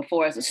program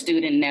before as a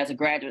student and as a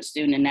graduate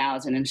student and now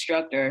as an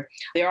instructor,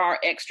 there are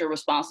extra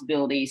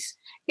responsibilities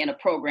in a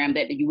program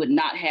that you would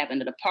not have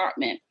in a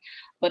department.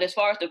 But as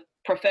far as the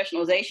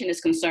professionalization is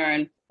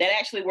concerned, that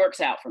actually works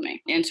out for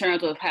me in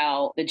terms of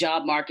how the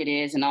job market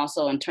is, and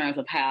also in terms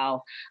of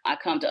how I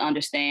come to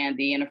understand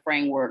the inner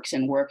frameworks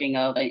and working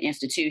of an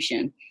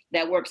institution.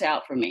 That works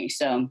out for me.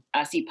 So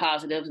I see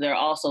positives. There are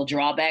also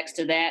drawbacks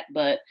to that,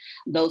 but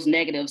those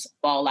negatives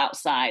fall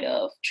outside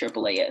of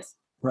AAAS.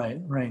 Right,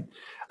 right.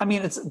 I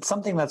mean, it's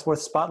something that's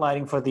worth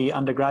spotlighting for the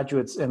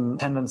undergraduates in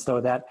attendance,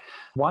 though, that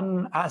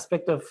one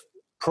aspect of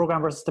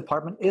program versus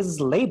department is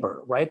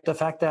labor, right? The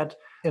fact that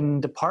in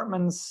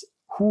departments,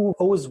 who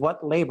owes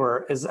what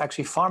labor is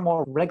actually far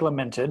more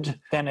regulated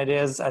than it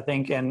is, I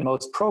think, in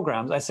most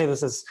programs. I say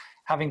this as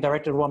having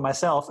directed one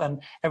myself,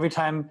 and every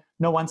time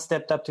no one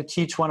stepped up to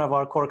teach one of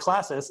our core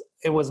classes,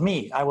 it was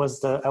me. I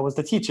was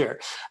the teacher,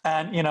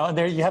 and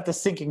there you have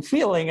this sinking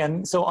feeling.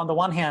 And so on the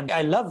one hand,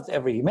 I loved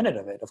every minute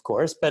of it, of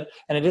course,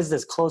 and it is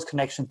this close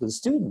connection to the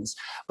students,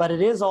 but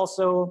it is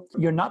also,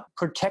 you're not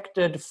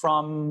protected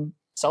from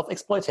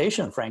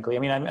self-exploitation, frankly. I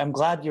mean, I'm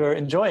glad you're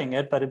enjoying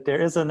it, but if there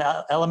is an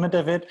element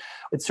of it,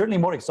 it's certainly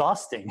more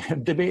exhausting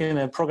to be in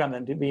a program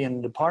than to be in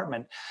a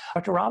department.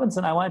 Dr.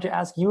 Robinson, I wanted to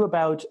ask you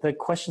about the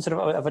question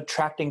sort of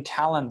attracting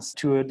talents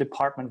to a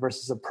department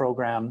versus a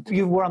program.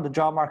 You were on the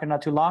job market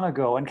not too long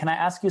ago, and can I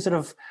ask you sort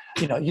of,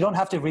 you don't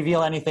have to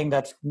reveal anything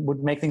that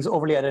would make things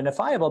overly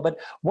identifiable, but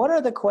what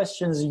are the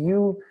questions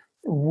you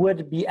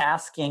would be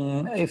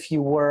asking if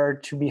you were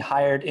to be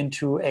hired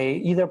into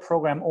either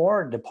program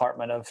or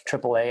department of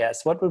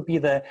AAAS? What would be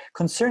the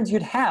concerns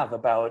you'd have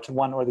about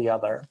one or the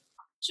other?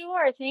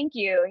 Sure, thank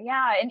you.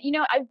 Yeah, and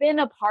I've been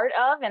a part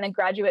of and a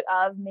graduate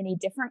of many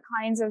different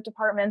kinds of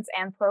departments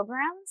and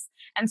programs.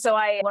 And so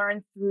I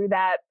learned through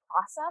that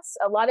process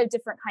a lot of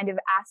different kind of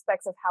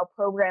aspects of how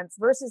programs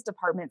versus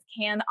departments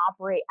can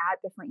operate at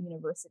different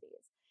universities.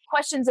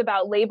 Questions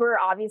about labor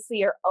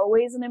obviously are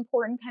always an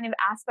important kind of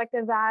aspect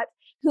of that.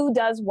 Who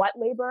does what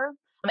labor?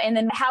 And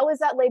then how is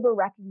that labor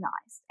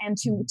recognized? And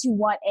to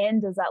what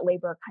end does that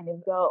labor kind of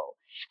go?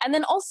 And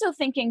then also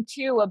thinking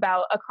too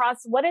about across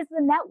what is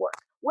the network?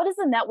 what is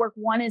the network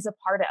one is a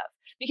part of?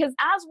 Because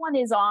as one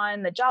is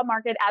on the job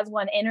market, as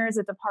one enters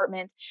a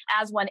department,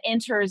 as one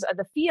enters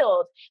the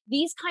field,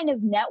 these kind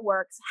of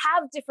networks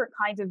have different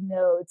kinds of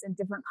nodes and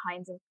different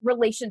kinds of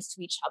relations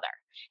to each other.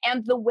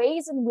 And the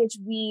ways in which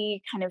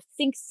we kind of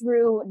think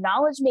through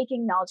knowledge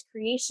making, knowledge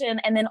creation,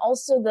 and then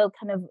also the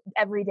kind of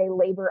everyday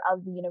labor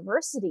of the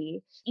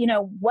university,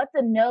 what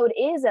the node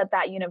is at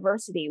that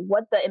university,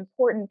 what the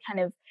important kind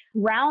of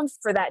ground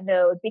for that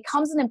node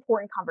becomes an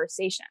important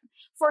conversation.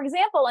 For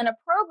example, in a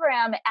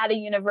program at a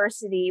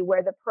university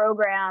where the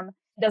program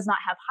does not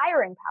have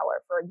hiring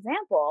power, for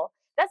example,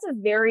 that's a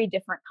very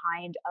different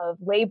kind of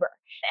labor.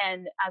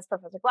 And as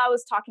Professor Glaude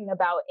was talking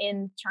about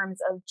in terms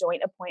of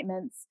joint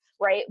appointments,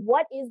 right?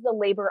 What is the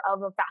labor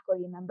of a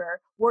faculty member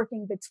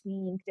working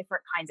between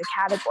different kinds of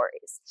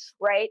categories,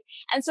 right?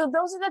 And so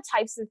those are the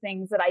types of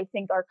things that I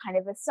think are kind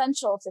of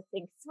essential to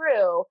think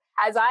through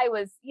as I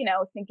was,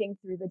 thinking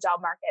through the job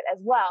market as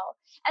well.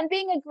 And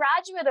being a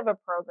graduate of a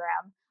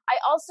program, I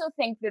also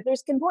think that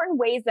there's important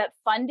ways that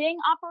funding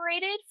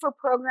operated for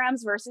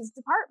programs versus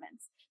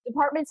departments.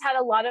 Departments had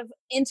a lot of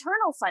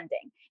internal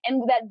funding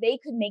and that they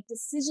could make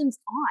decisions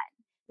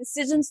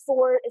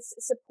for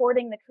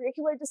supporting the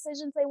curricular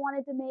decisions they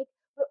wanted to make,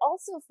 but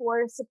also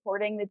for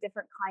supporting the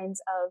different kinds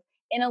of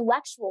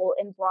intellectual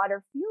and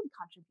broader field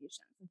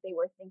contributions that they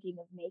were thinking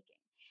of making.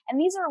 And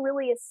these are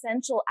really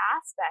essential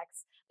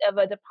aspects of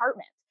a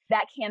department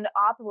that can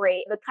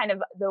operate,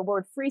 the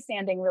word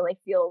freestanding really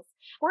feels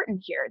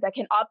important here, that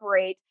can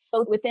operate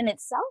both within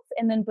itself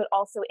but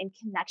also in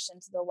connection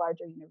to the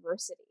larger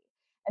university.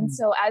 And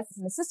so as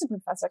an assistant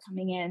professor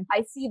coming in,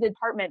 I see the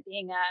department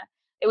being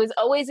it was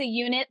always a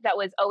unit that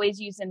was always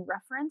used in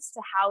reference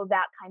to how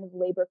that kind of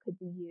labor could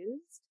be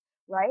used,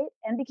 right?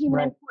 And became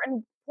an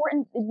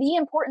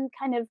important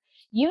kind of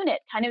unit,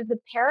 kind of the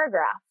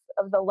paragraph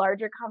of the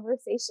larger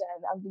conversation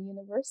of the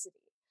university,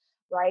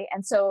 right?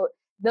 And so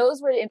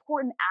those were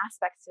important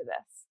aspects to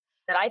this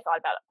that I thought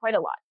about quite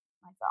a lot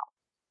myself.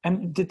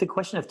 And did the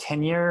question of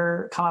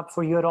tenure come up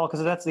for you at all?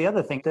 Because that's the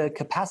other thing. The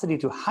capacity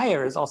to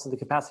hire is also the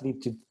capacity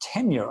to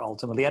tenure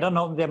ultimately. I don't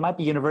know, there might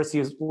be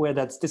universities where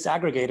that's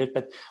disaggregated,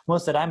 but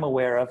most that I'm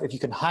aware of, if you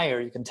can hire,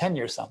 you can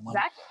tenure someone.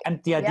 Exactly.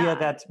 And the idea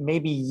that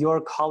maybe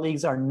your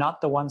colleagues are not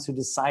the ones who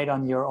decide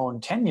on your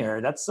own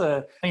tenure,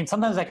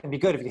 sometimes that can be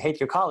good if you hate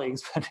your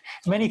colleagues, but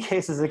in many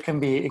cases it can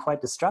be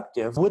quite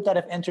destructive. Would that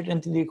have entered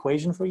into the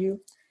equation for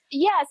you?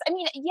 Yes.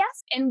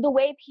 Yes. And the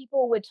way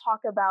people would talk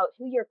about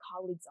who your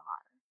colleagues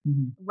are.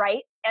 Mm-hmm.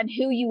 Right? And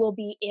who you will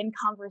be in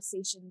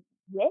conversation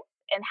with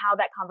and how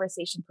that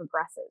conversation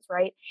progresses,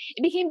 right?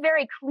 It became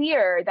very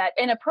clear that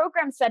in a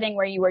program setting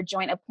where you were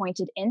joint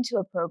appointed into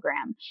a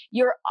program,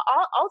 you're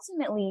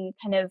ultimately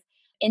kind of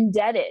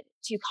indebted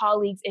to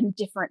colleagues in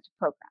different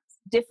programs,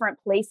 different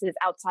places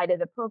outside of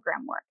the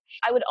program work.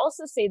 I would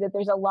also say that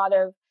there's a lot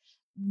of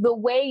the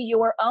way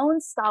your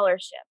own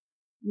scholarship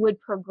would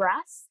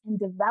progress and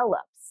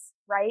develops,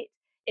 right,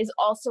 is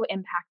also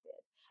impacted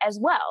as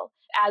well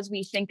as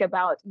we think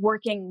about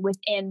working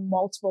within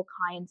multiple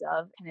kinds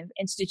of kind of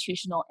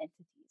institutional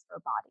entities or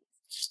bodies.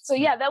 So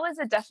yeah, that was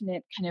a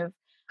definite kind of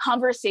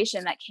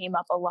conversation that came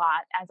up a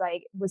lot as I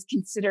was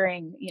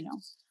considering,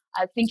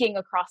 thinking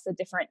across the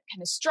different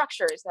kind of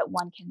structures that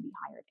one can be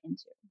hired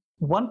into.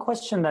 One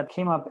question that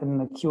came up in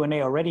the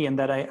Q&A already, and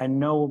that I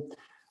know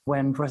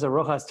when Professor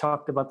Rojas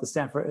talked about the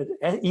Stanford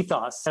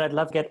ethos, and I'd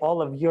love to get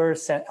all of your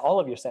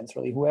sense,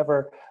 really,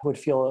 whoever would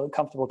feel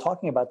comfortable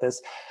talking about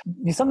this.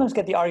 You sometimes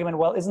get the argument,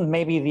 well, isn't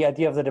maybe the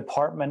idea of the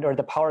department or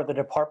the power of the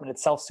department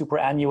itself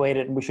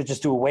superannuated and we should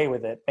just do away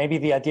with it? Maybe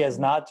the idea is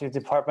not to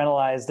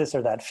departmentalize this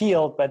or that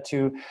field, but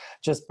to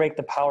just break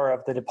the power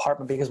of the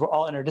department because we're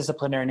all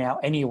interdisciplinary now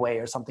anyway,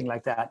 or something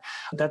like that.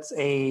 That's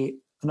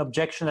an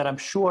objection that I'm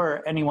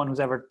sure anyone who's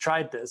ever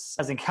tried this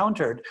has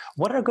encountered.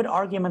 What are good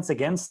arguments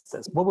against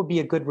this? What would be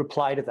a good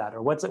reply to that?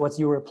 Or what's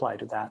your reply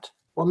to that?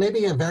 Well,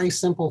 maybe a very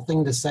simple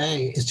thing to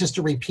say is just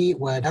to repeat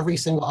what every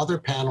single other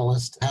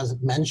panelist has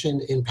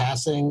mentioned in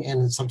passing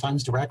and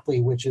sometimes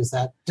directly, which is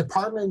that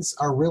departments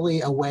are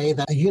really a way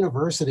that a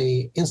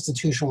university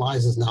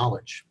institutionalizes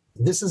knowledge.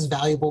 This is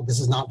valuable,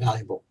 this is not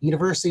valuable.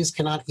 Universities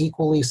cannot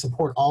equally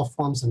support all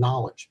forms of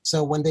knowledge.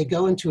 So when they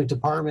go into a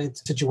department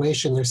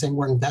situation, they're saying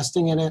we're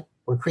investing in it,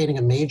 we're creating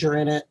a major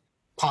in it,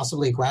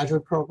 possibly a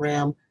graduate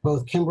program.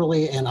 Both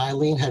Kimberly and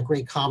Aileen had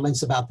great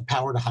comments about the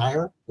power to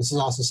hire. This is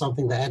also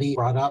something that Eddie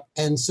brought up.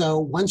 And so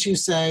once you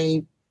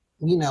say,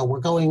 we're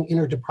going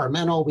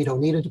interdepartmental, we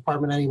don't need a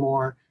department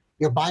anymore,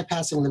 you're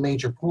bypassing the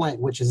major point,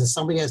 which is that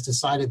somebody has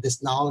decided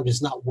this knowledge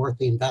is not worth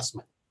the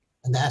investment.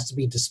 And that has to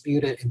be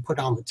disputed and put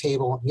on the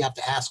table. You have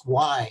to ask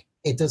why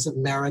it doesn't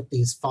merit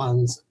these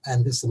funds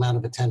and this amount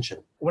of attention.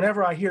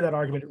 Whenever I hear that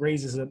argument, it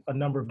raises a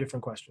number of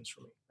different questions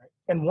for me. Right?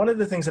 And one of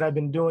the things that I've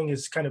been doing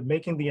is kind of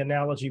making the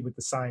analogy with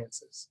the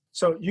sciences.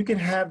 So you can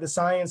have the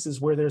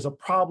sciences where there's a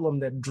problem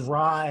that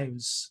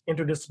drives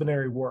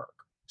interdisciplinary work.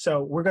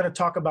 So we're going to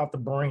talk about the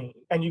brain,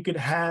 and you could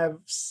have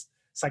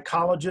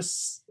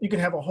psychologists, you can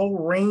have a whole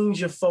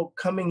range of folk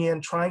coming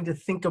in trying to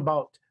think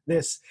about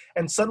this,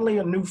 and suddenly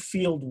a new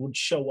field would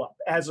show up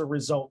as a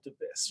result of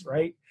this,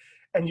 right?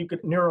 and you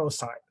could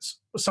neuroscience,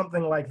 or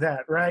something like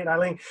that, right,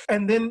 Aileen?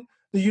 And then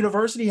the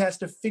university has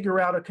to figure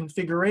out a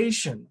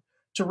configuration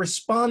to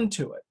respond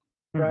to it,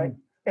 right?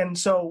 And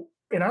so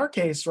in our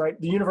case, right,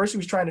 the university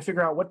was trying to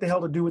figure out what the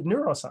hell to do with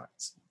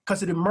neuroscience,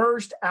 because it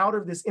emerged out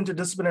of this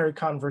interdisciplinary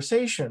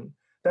conversation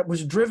that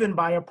was driven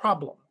by a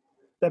problem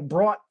that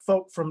brought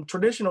folk from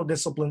traditional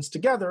disciplines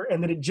together,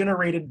 and that it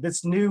generated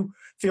this new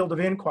field of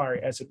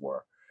inquiry, as it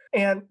were.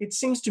 And it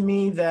seems to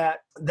me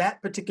that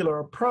that particular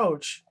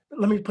approach,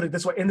 let me put it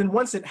this way, and then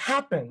once it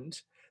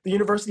happened, the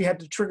university had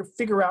to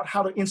figure out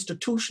how to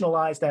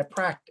institutionalize that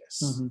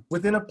practice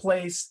within a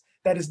place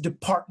that is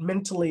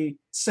departmentally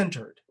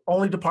centered.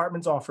 Only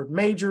departments offered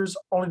majors,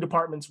 only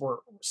departments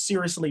were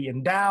seriously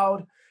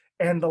endowed,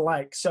 and the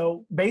like.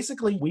 So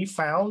basically, we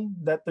found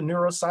that the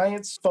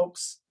neuroscience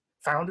folks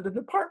founded a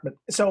department.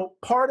 So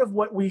part of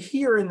what we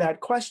hear in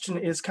that question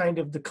is kind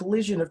of the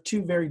collision of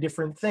two very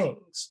different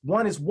things.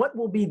 One is, what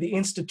will be the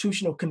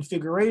institutional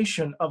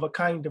configuration of a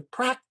kind of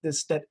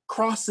practice that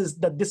crosses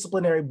the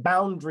disciplinary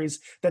boundaries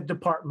that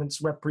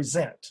departments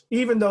represent?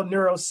 Even though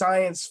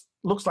neuroscience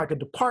looks like a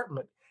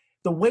department,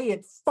 the way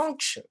it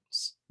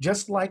functions,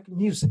 just like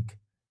music,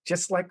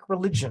 just like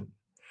religion,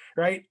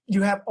 right?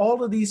 You have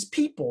all of these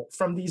people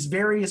from these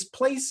various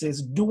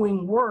places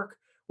doing work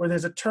where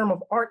there's a term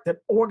of art that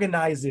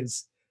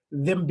organizes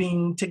them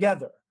being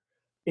together.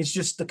 It's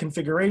just the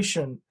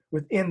configuration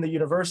within the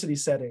university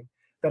setting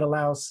that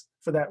allows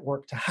for that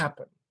work to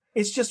happen.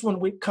 It's just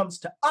when it comes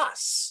to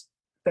us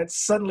that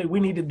suddenly we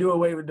need to do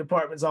away with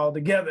departments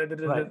altogether.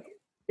 Right.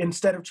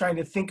 Instead of trying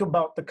to think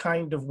about the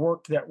kind of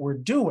work that we're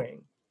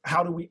doing,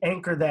 how do we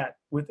anchor that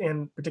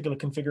within particular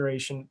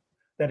configuration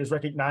that is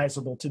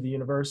recognizable to the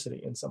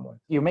university in some way?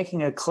 You're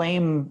making a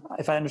claim,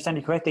 if I understand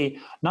you correctly,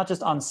 not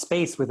just on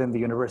space within the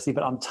university,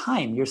 but on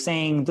time. You're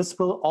saying this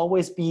will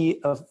always be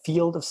a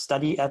field of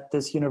study at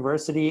this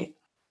university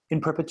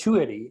in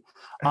perpetuity.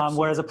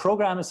 Whereas a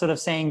program is sort of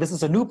saying, this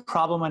is a new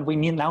problem and we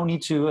now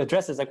need to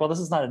address it. It's like, well, this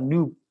is not a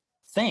new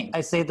thing.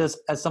 I say this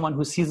as someone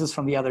who sees this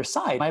from the other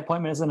side. My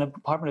appointment is in the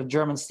Department of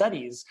German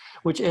Studies,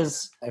 which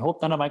is, I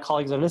hope none of my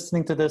colleagues are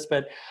listening to this,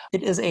 but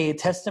it is a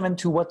testament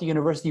to what the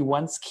university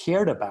once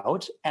cared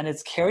about, and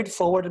it's carried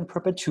forward in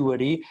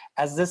perpetuity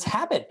as this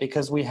habit,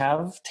 because we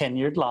have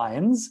tenured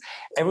lines.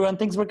 Everyone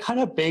thinks we're kind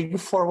of big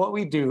for what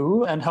we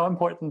do and how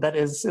important that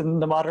is in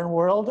the modern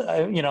world,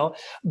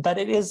 but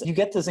it is, you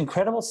get this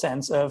incredible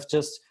sense of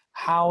just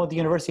how the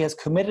university has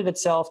committed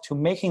itself to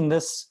making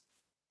this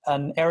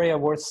an area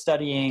worth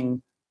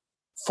studying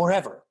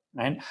forever,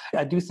 right?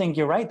 I do think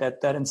you're right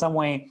that in some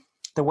way,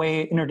 the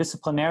way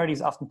interdisciplinarity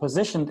is often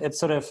positioned, it's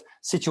sort of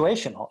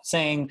situational,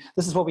 saying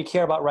this is what we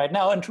care about right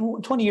now, and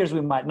 20 years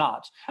we might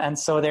not. And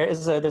so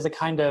there's a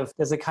kind of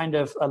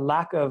a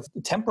lack of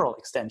temporal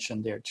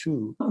extension there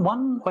too.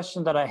 One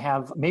question that I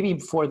have, maybe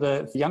for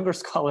the younger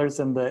scholars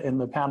in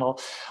the panel,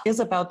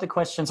 is about the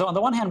question. So on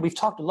the one hand, we've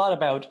talked a lot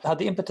about how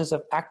the impetus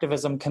of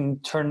activism can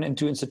turn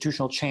into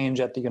institutional change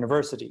at the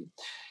university.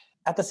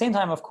 At the same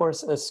time, of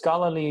course, a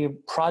scholarly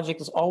project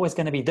is always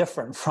going to be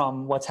different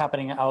from what's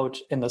happening out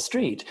in the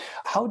street.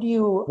 How do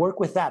you work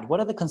with that?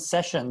 What are the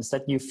concessions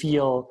that you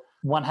feel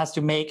one has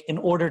to make in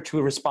order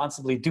to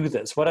responsibly do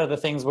this? What are the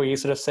things where you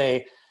sort of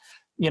say,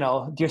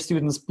 dear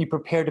students, be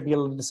prepared to be a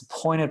little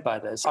disappointed by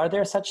this? Are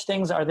there such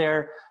things? Are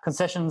there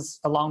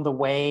concessions along the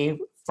way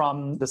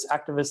from this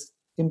activist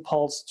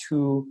impulse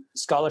to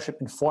scholarship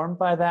informed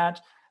by that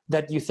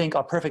you think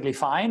are perfectly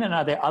fine? And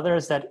are there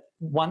others that,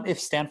 if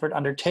Stanford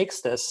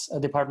undertakes this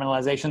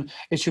departmentalization,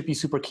 it should be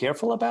super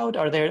careful about?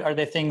 Are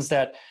there things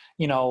that,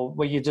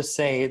 where you just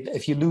say,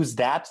 if you lose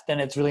that, then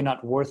it's really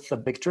not worth the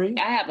victory?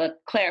 I have a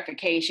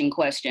clarification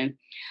question.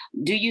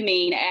 Do you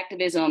mean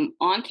activism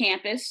on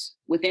campus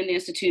within the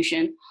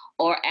institution,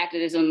 or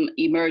activism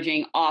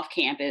emerging off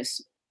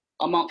campus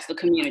amongst the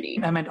community?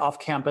 I meant off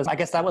campus. I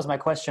guess that was my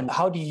question.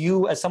 How do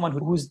you, as someone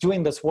who's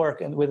doing this work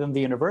within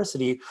the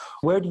university,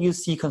 where do you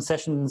see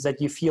concessions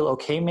that you feel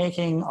okay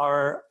making?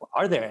 Are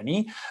there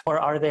any? Or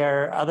are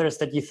there others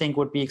that you think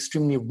would be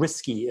extremely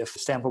risky if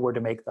Stanford were to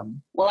make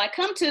them? Well, I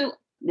come to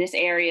this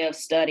area of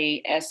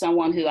study as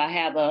someone who, I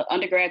have an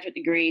undergraduate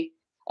degree,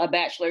 a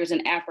bachelor's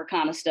in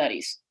Africana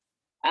Studies,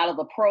 out of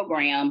a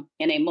program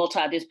in a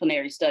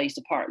multidisciplinary studies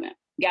department.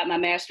 Got my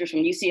master's from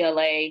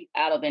UCLA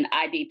out of an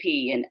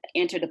IDP, an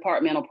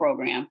interdepartmental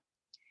program,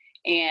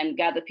 and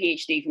got the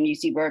PhD from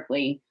UC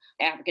Berkeley,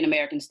 African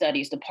American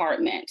Studies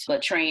Department,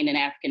 but trained in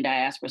African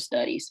diaspora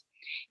studies.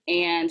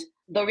 And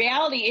the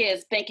reality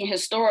is, thinking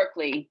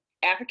historically,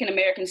 African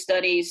American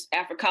studies,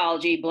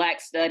 Africology, Black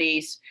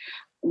studies,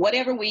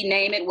 whatever we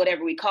name it,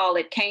 whatever we call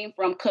it, came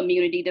from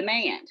community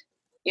demand.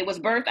 It was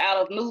birthed out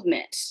of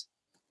movements.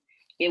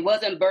 It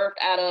wasn't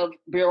birthed out of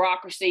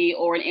bureaucracy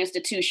or an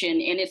institution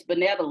in its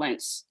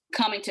benevolence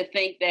coming to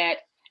think that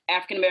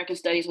African American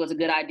studies was a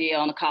good idea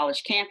on a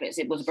college campus.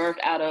 It was birthed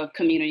out of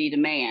community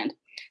demand.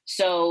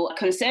 So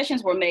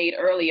concessions were made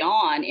early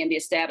on in the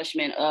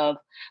establishment of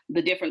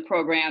the different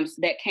programs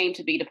that came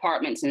to be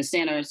departments and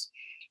centers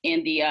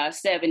in the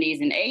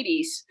 70s and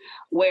 80s,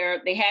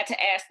 where they had to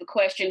ask the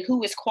question,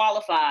 who is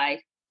qualified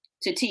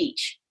to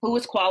teach, who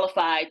is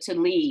qualified to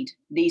lead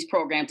these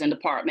programs and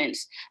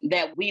departments,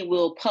 that we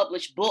will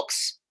publish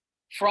books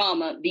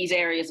from these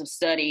areas of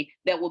study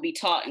that will be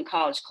taught in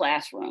college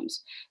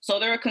classrooms. So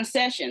there are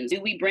concessions. Do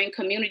we bring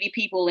community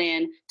people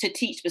in to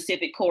teach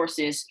specific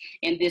courses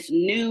in this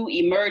new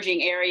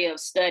emerging area of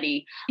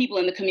study? People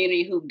in the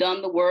community who've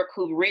done the work,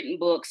 who've written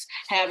books,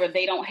 however,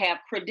 they don't have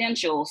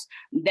credentials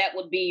that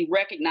would be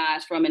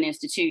recognized from an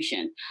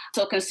institution.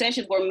 So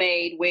concessions were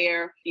made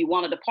where if you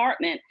want a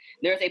department,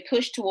 there's a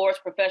push towards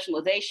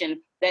professionalization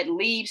that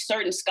leaves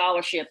certain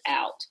scholarship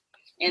out.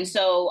 And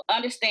so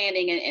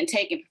understanding and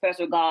taking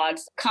Professor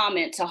Glaude's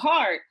comment to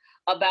heart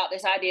about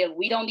this idea of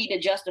we don't need to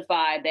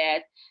justify that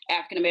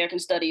African American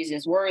studies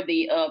is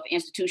worthy of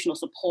institutional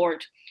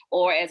support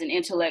or as an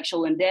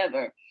intellectual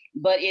endeavor.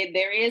 But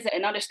there is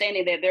an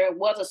understanding that there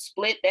was a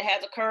split that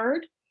has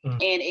occurred, and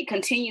it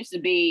continues to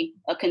be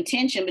a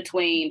contention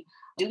between,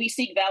 do we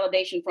seek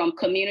validation from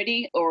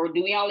community or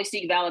do we only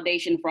seek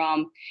validation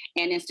from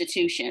an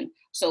institution?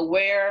 So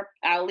where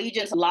our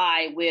allegiance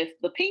lie with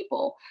the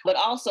people, but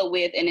also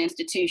with an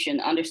institution,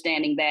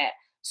 understanding that.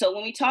 So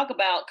when we talk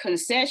about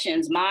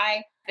concessions,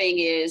 my thing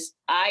is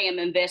I am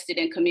invested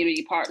in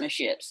community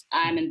partnerships.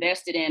 I'm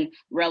invested in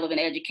relevant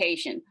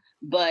education.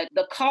 But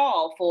the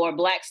call for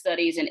Black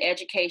studies and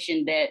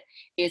education that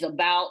is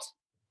about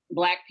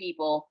Black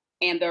people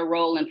and their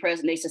role in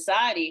present-day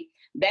society,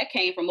 that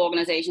came from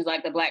organizations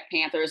like the Black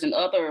Panthers and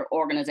other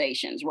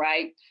organizations,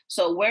 right?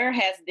 So where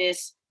has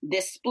this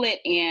split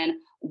in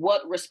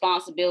what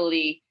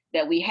responsibility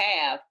that we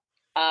have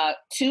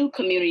to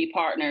community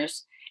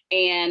partners,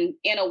 and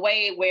in a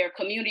way where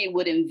community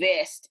would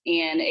invest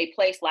in a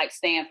place like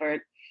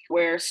Stanford,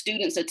 where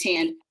students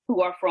attend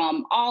who are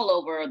from all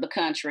over the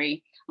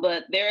country.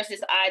 But there's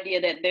this idea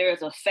that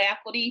there's a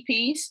faculty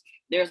piece,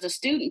 there's a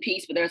student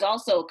piece, but there's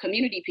also a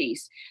community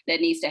piece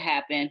that needs to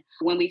happen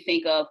when we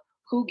think of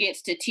who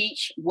gets to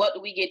teach, what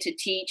do we get to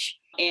teach,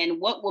 and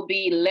what will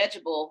be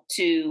legible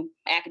to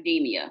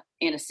academia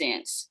in a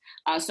sense.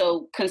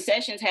 So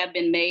concessions have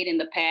been made in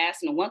the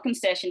past. And one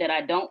concession that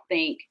I don't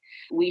think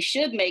we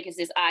should make is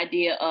this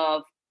idea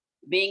of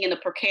being in a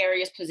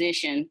precarious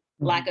position,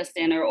 like a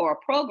center or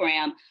a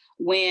program,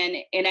 when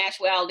in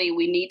actuality,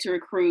 we need to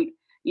recruit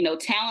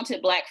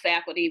talented Black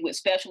faculty with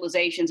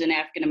specializations in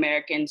African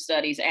American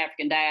studies,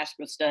 African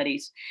diaspora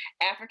studies,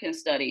 African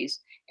studies.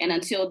 And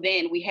until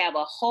then, we have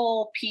a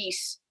whole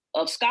piece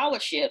of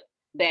scholarship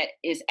that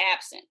is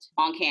absent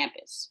on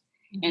campus.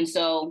 And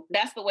so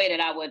that's the way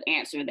that I would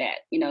answer that,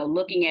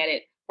 looking at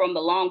it from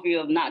the long view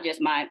of not just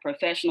my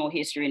professional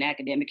history and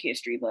academic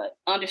history, but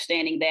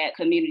understanding that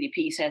community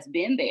piece has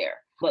been there.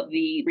 But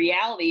the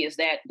reality is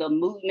that the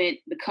movement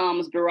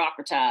becomes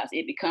bureaucratized.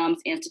 It becomes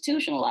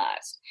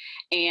institutionalized.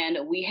 And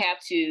we have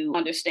to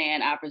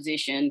understand our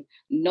position,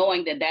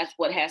 knowing that that's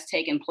what has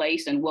taken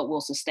place and what will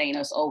sustain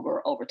us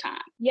over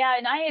time. Yeah,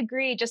 and I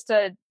agree, just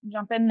to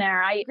jump in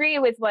there, I agree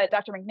with what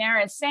Dr.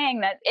 McNair is saying,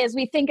 that as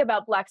we think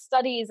about Black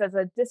studies as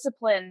a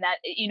discipline that,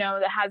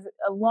 that has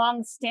a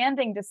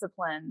long-standing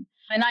discipline.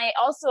 And I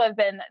also have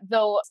been,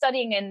 though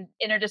studying in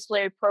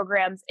interdisciplinary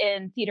programs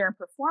in theater and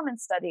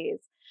performance studies,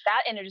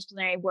 that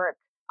interdisciplinary work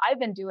I've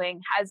been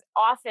doing has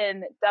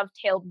often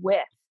dovetailed with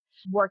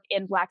work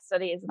in Black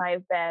studies, and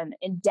I've been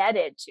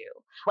indebted to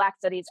Black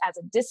studies as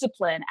a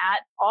discipline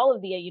at all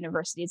of the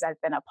universities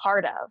I've been a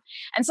part of.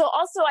 And so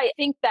also I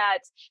think that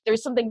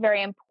there's something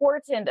very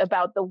important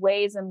about the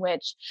ways in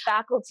which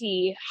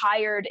faculty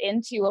hired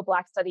into a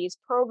Black studies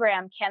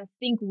program can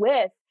think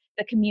with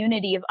the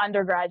community of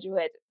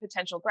undergraduate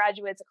potential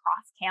graduates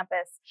across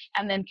campus,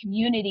 and then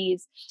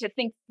communities to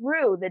think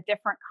through the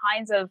different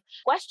kinds of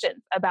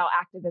questions about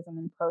activism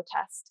and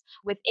protest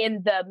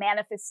within the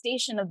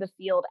manifestation of the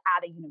field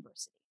at a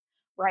university,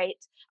 right?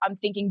 I'm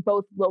thinking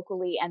both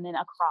locally and then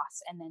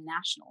across and then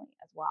nationally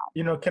as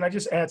well. Can I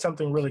just add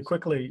something really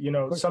quickly?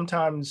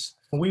 Sometimes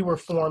when we were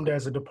formed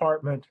as a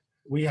department,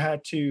 we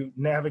had to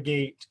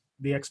navigate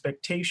the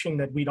expectation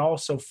that we'd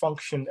also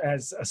function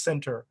as a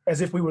center,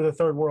 as if we were the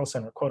third world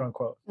center, quote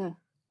unquote,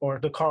 or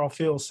the Carl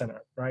Field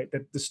Center, right?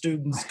 That the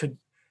students could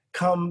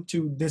come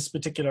to this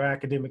particular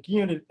academic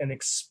unit and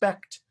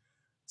expect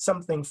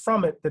something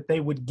from it that they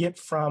would get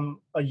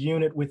from a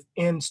unit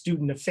within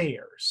student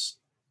affairs.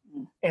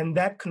 And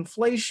that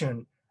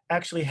conflation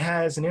actually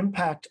has an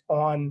impact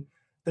on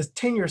the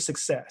tenure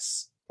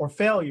success or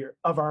failure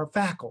of our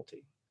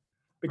faculty,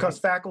 because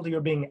faculty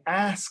are being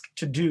asked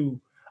to do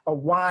a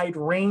wide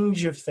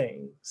range of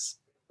things,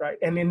 right?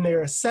 And in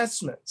their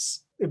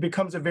assessments, it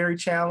becomes a very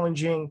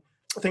challenging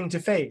thing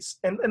to face.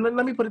 And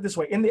let me put it this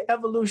way. In the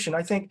evolution,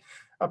 I think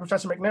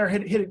Professor McNair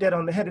hit it dead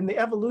on the head. In the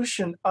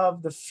evolution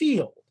of the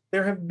field,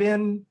 there have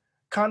been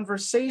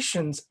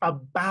conversations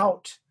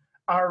about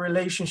our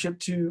relationship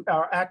to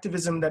our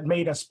activism that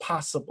made us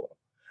possible.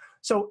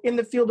 So in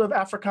the field of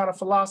Africana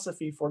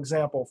philosophy, for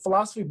example,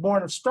 philosophy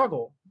born of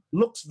struggle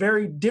looks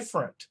very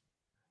different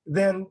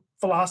than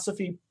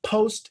philosophy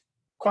post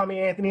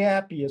Kwame Anthony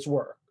Appiah's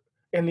work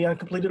in The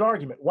Uncompleted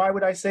Argument. Why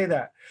would I say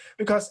that?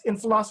 Because in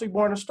philosophy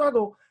born of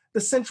struggle,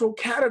 the central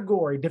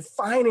category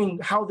defining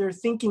how they're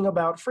thinking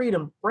about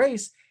freedom,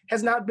 race,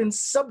 has not been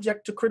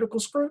subject to critical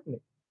scrutiny.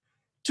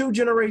 2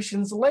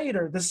 generations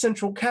later, the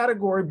central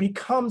category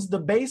becomes the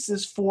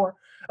basis for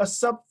a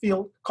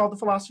subfield called the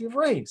philosophy of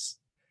race.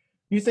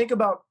 You think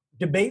about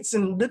debates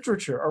in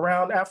literature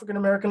around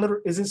African-American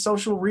literature. Is it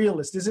social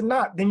realist? Is it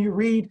not? Then you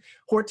read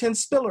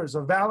Hortense Spiller's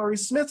or Valerie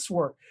Smith's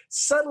work.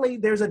 Suddenly,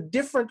 there's a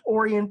different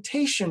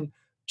orientation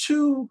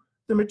to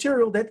the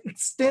material that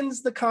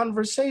extends the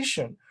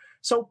conversation.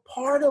 So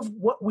part of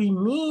what we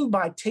mean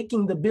by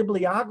taking the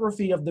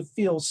bibliography of the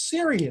field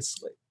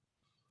seriously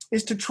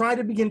is to try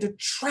to begin to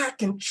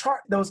track and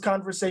chart those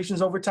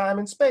conversations over time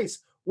and space.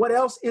 What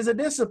else is a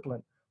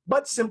discipline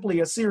but simply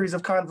a series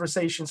of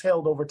conversations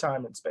held over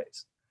time and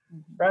space,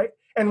 right?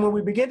 And when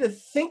we begin to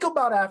think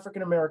about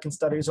African-American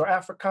studies or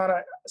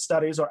Africana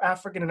studies or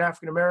African and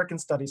African-American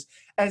studies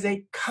as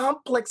a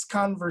complex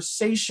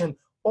conversation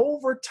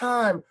over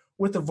time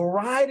with a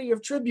variety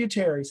of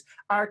tributaries,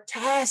 our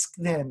task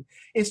then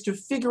is to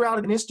figure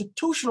out an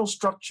institutional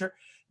structure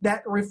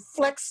that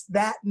reflects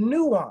that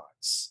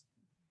nuance,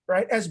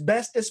 right, as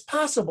best as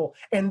possible.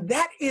 And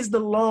that is the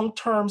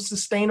long-term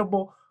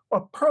sustainable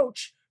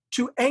approach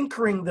to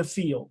anchoring the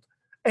field,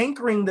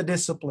 anchoring the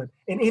discipline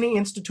in any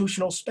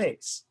institutional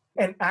space.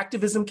 And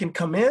activism can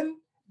come in,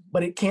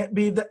 but it can't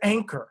be the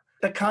anchor.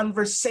 The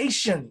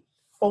conversation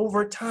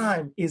over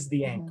time is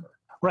the anchor.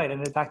 Right.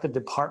 And in fact, the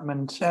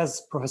department,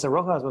 as Professor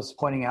Rojas was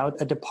pointing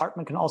out, a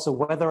department can also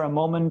weather a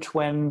moment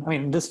when, I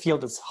mean, in this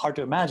field, it's hard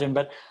to imagine,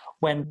 but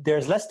when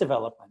there's less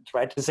development,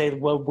 right? To say,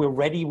 well, we're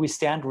ready, we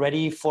stand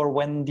ready for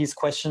when these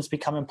questions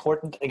become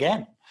important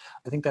again.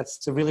 I think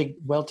that's a really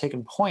well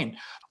taken point.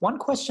 One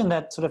question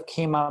that sort of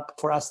came up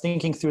for us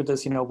thinking through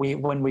this,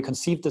 when we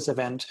conceived this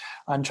event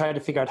and tried to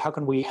figure out how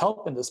can we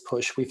help in this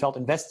push, we felt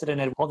invested in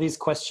it. All these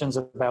questions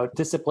about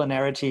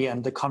disciplinarity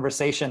and the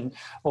conversation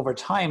over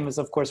time is,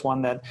 of course,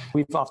 one that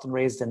we've often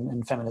raised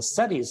in feminist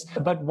studies.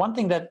 But one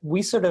thing that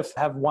we sort of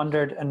have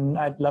wondered, and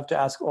I'd love to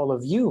ask all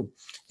of you,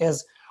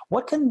 is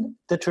what can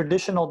the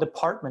traditional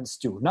departments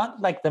do? Not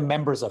like the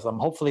members of them.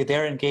 Hopefully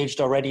they're engaged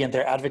already and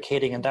they're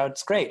advocating and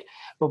that's great.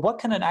 But what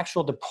can an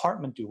actual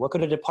department do? What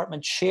could a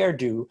department chair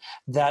do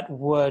that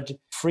would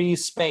free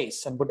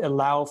space and would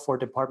allow for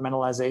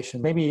departmentalization?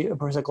 Maybe,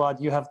 Professor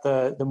Glaude, you have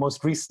the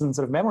most recent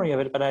sort of memory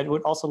of it, but I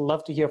would also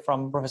love to hear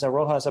from Professor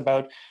Rojas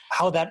about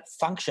how that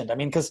functioned. I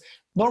mean, because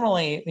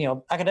normally,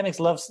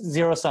 academics love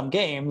zero-sum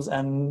games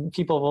and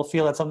people will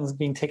feel that something's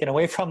being taken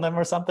away from them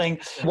or something.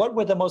 What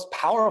were the most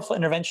powerful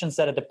interventions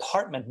that a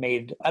department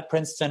made at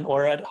Princeton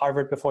or at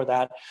Harvard before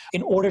that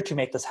in order to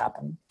make this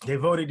happen? They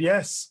voted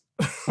yes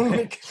when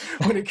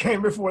it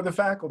came before the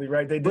faculty,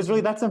 right? It was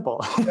really that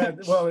simple.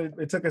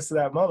 It took us to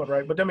that moment,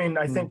 right? But I mean,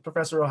 I think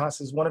Professor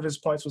Rojas, one of his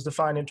points was to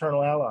find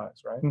internal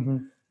allies, right? Mm-hmm.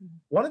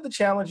 One of the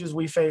challenges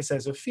we face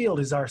as a field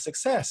is our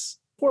success.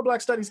 Before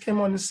Black Studies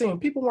came on the scene,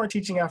 people weren't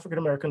teaching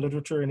African-American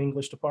literature in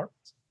English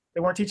departments.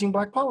 They weren't teaching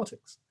Black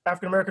politics.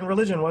 African-American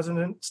religion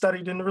wasn't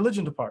studied in the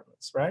religion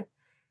departments, right?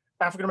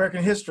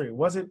 African-American history,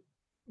 was it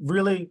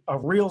really a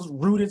real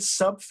rooted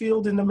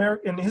subfield in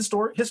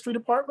the history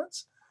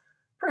departments?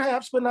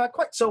 Perhaps, but not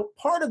quite. So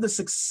part of the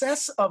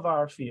success of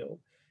our field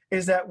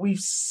is that we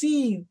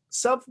see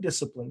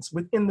sub-disciplines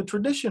within the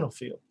traditional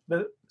field,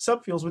 the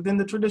subfields within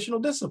the traditional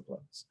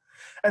disciplines.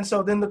 And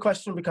so then the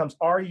question becomes,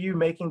 are you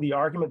making the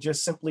argument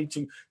just simply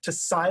to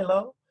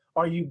silo?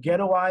 Are you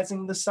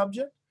ghettoizing the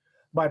subject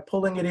by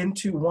pulling it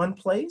into one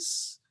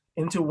place,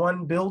 into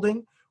one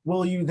building?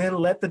 Will you then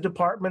let the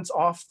departments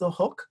off the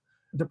hook?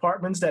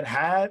 Departments that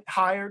had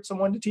hired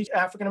someone to teach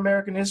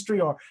African-American history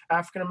or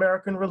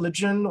African-American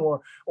religion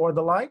or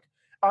the like.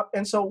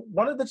 And so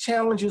one of the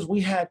challenges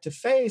we had to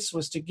face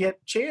was to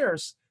get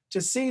chairs to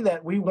see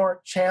that we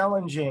weren't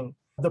challenging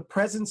the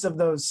presence of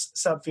those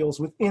subfields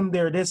within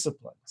their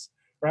disciplines,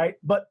 right?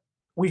 But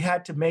we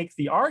had to make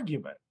the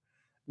argument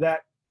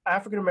that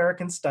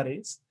African-American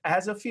studies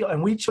as a field,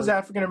 and we chose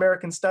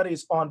African-American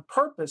studies on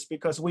purpose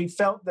because we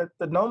felt that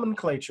the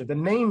nomenclature, the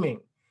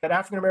naming, that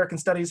African-American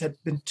studies had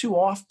been too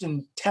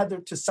often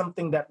tethered to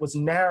something that was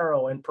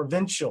narrow and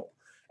provincial.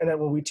 And that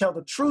when we tell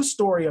the true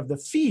story of the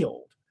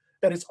field,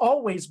 that it's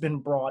always been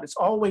broad, it's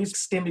always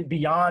extended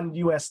beyond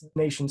US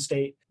nation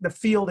state. The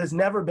field has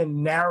never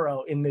been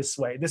narrow in this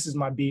way. This is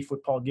my beef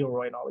with Paul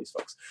Gilroy and all these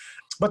folks.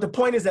 But the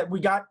point is that we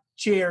got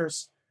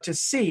chairs to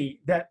see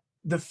that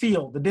the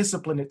field, the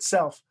discipline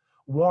itself,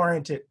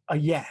 warranted a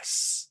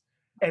yes.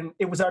 And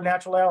it was our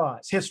natural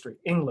allies, history,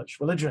 English,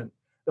 religion,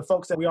 the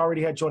folks that we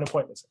already had joint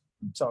appointments in.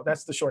 So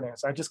that's the short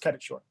answer. I just cut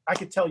it short. I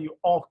could tell you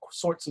all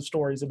sorts of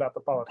stories about the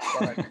politics.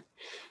 Right?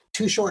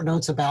 2 short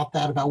notes about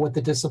that, about what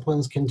the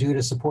disciplines can do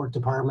to support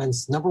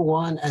departments. Number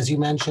 1, as you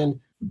mentioned,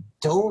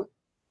 don't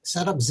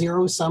set up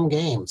zero-sum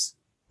games.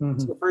 Mm-hmm.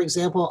 So for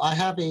example, I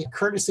have a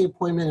courtesy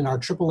appointment in our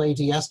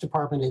AAADS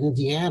department in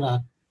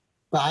Indiana,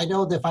 but I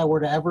know that if I were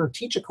to ever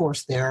teach a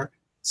course there,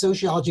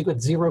 sociology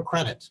got 0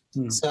 credit.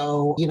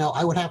 So,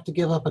 I would have to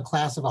give up a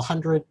class of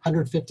 100,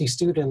 150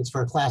 students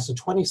for a class of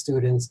 20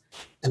 students,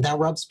 and that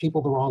rubs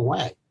people the wrong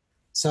way.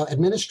 So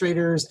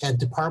administrators and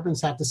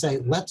departments have to say,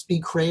 let's be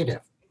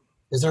creative.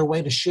 Is there a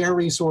way to share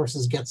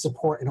resources, get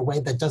support in a way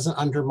that doesn't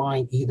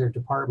undermine either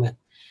department?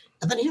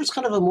 And then here's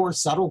kind of a more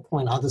subtle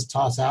point I'll just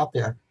toss out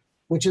there,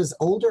 which is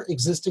older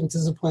existing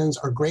disciplines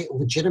are great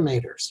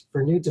legitimators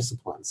for new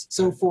disciplines.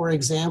 So for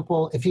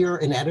example, if you're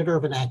an editor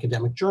of an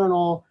academic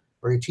journal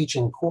or you're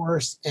teaching a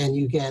course and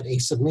you get a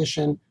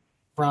submission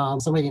from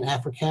somebody in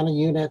Africana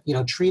unit,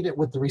 treat it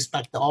with the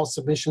respect that all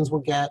submissions will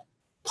get,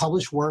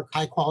 publish work,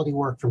 high quality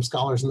work from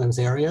scholars in those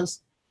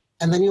areas.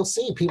 And then you'll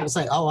see people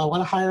say, oh, I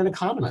want to hire an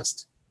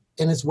economist.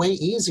 And it's way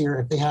easier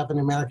if they have an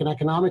American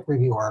Economic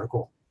Review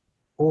article.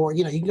 Or,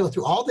 you can go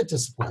through all the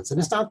disciplines. And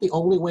it's not the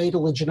only way to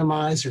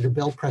legitimize or to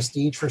build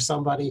prestige for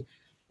somebody,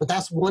 but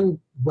that's one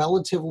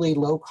relatively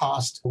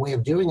low-cost way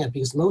of doing it,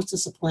 because most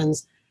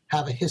disciplines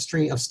have a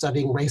history of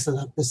studying race and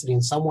ethnicity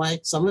in some way.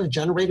 Some of it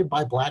generated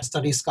by Black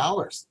studies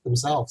scholars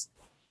themselves.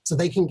 So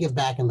they can give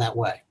back in that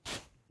way.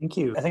 Thank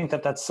you. I think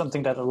that that's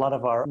something that a lot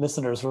of our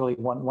listeners really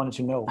wanted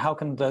to know. How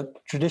can the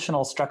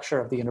traditional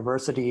structure of the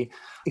university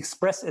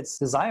express its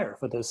desire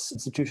for this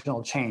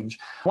institutional change?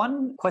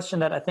 One question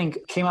that I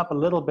think came up a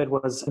little bit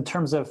was in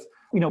terms of,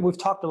 we've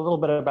talked a little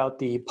bit about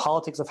the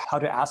politics of how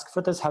to ask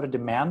for this, how to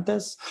demand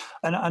this.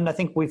 And I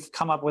think we've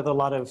come up with a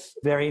lot of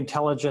very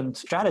intelligent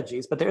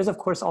strategies. But there is, of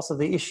course, also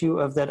the issue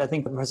of that I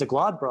think Professor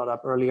Glaude brought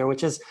up earlier,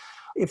 which is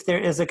if there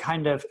is a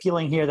kind of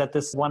feeling here that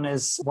this one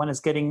is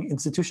getting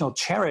institutional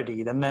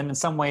charity, and then in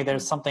some way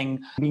there's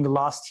something being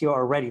lost here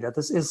already, that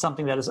this is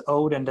something that is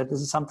owed and that this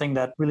is something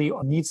that really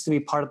needs to be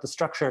part of the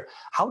structure.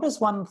 How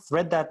does one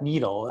thread that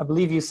needle? I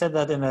believe you said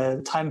that in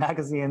a Time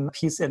magazine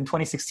piece in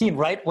 2016,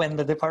 right when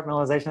the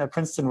departmentalization at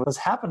Princeton was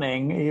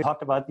happening. You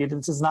talked about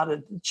this is not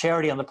a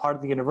charity on the part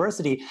of the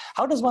university.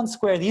 How does one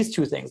square these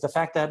two things? The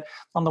fact that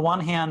on the one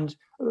hand,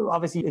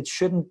 obviously it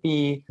shouldn't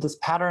be this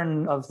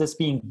pattern of this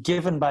being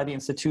given by the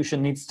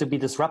institution needs to be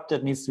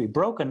disrupted, needs to be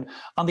broken.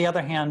 On the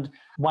other hand,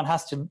 one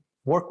has to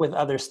work with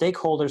other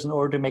stakeholders in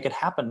order to make it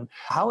happen.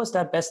 How is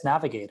that best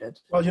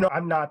navigated? Well,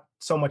 I'm not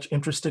so much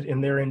interested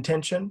in their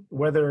intention,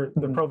 whether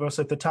the provost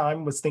at the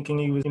time was thinking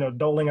he was,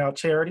 doling out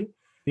charity.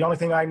 The only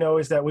thing I know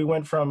is that we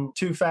went from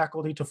 2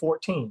 faculty to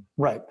 14.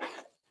 Right.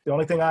 The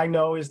only thing I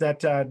know is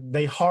that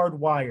they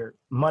hardwired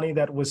money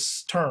that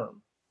was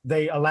term.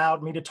 They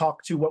allowed me to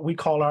talk to what we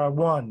call our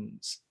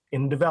ones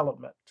in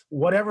development.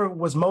 Whatever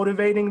was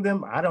motivating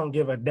them, I don't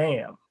give a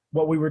damn.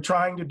 What we were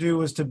trying to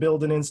do is to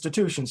build an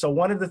institution. So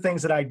one of the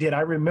things that I did,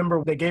 I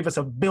remember they gave us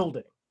a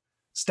building,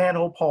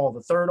 Stanhope Hall, the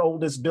 3rd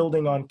oldest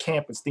building on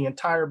campus. The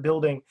entire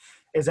building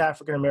is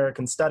African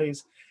American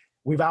Studies.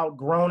 We've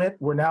outgrown it.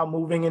 We're now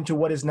moving into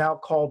what is now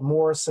called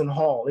Morrison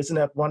Hall. Isn't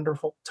that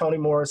wonderful? Toni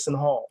Morrison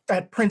Hall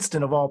at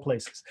Princeton, of all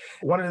places.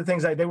 One of the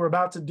things they were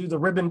about to do the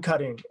ribbon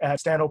cutting at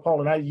Stanhope Hall,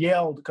 and I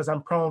yelled because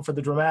I'm prone for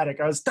the dramatic.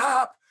 I was,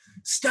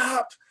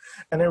 stop.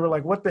 And they were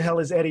like, what the hell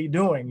is Eddie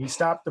doing? He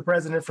stopped the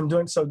president from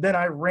doing so. Then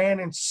I ran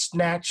and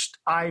snatched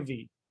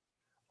ivy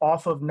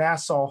off of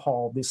Nassau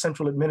Hall, the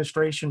central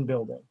administration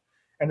building.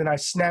 And then I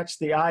snatched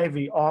the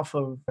ivy off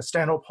of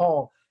Stanhope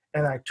Hall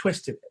and I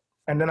twisted it.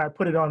 And then I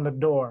put it on the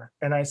door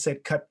and I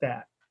said, cut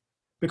that.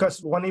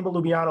 Because Juanita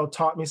Lubiano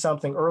taught me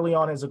something early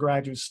on as a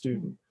graduate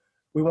student.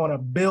 We want to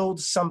build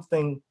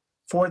something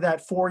for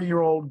that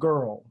 4-year-old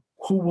girl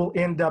who will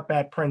end up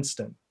at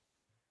Princeton.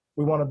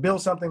 We want to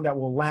build something that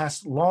will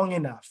last long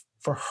enough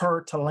for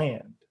her to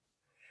land.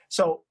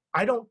 So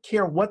I don't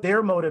care what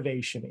their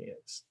motivation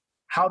is.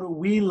 How do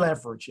we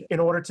leverage it in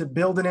order to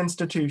build an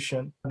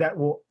institution that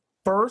will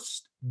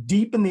first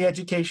deepen the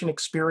education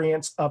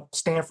experience of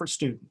Stanford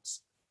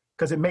students?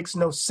 Because it makes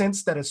no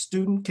sense that a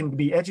student can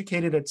be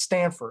educated at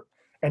Stanford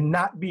and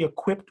not be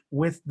equipped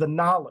with the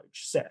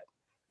knowledge set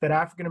that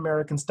African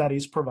American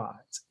Studies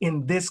provides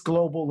in this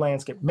global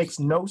landscape. It makes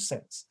no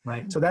sense.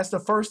 Right. So that's the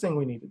first thing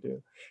we need to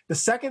do. The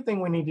second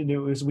thing we need to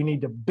do is we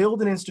need to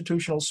build an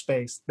institutional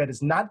space that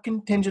is not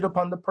contingent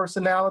upon the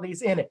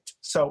personalities in it.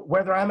 So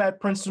whether I'm at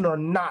Princeton or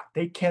not,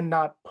 they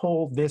cannot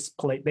pull this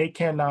plate. They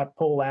cannot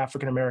pull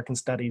African American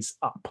Studies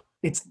up.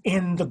 It's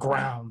in the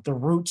ground. The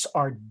roots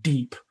are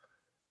deep.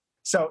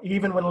 So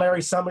even when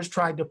Larry Summers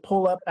tried to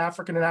pull up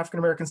African and African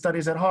American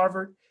Studies at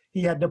Harvard,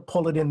 he had to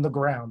pull it in the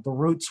ground. The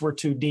roots were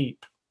too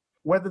deep.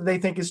 Whether they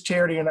think it's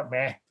charity or not,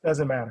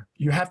 doesn't matter.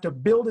 You have to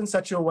build in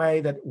such a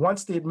way that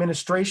once the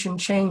administration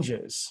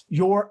changes,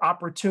 your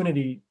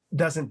opportunity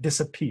doesn't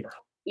disappear.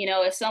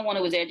 As someone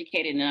who was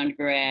educated in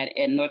undergrad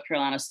at North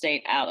Carolina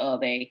State out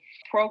of a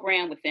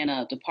program within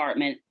a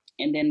department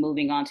and then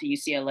moving on to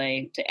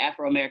UCLA to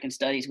Afro-American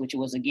Studies, which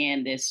was,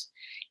 again, this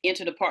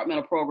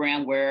interdepartmental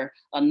program where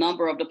a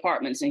number of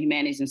departments in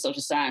humanities and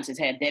social sciences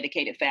had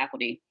dedicated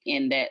faculty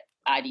in that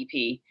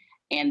IDP,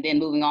 and then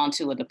moving on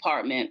to a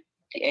department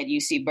at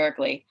UC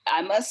Berkeley.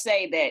 I must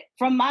say that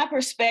from my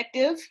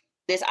perspective,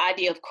 this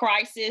idea of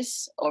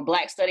crisis or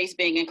Black studies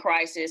being in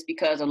crisis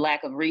because of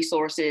lack of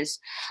resources,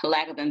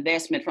 lack of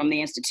investment from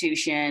the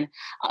institution,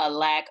 a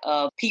lack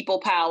of people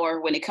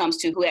power when it comes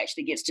to who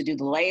actually gets to do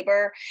the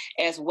labor,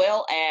 as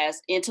well as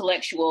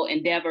intellectual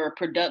endeavor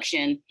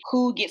production,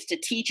 who gets to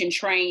teach and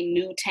train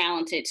new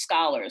talented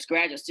scholars,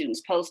 graduate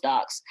students,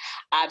 postdocs.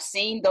 I've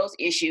seen those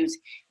issues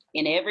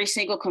in every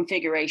single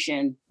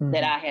configuration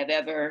that I have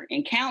ever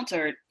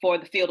encountered for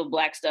the field of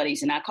Black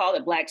studies. And I call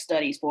it Black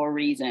studies for a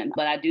reason,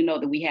 but I do know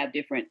that we have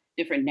different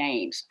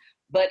names.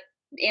 But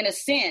in a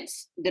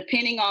sense,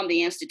 depending on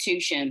the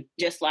institution,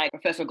 just like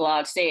Professor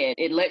Glaude said,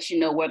 it lets you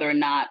know whether or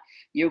not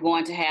you're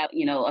going to have,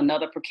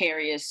 another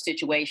precarious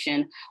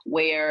situation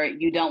where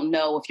you don't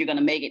know if you're going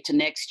to make it to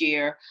next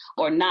year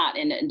or not.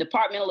 And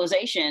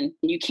departmentalization,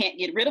 you can't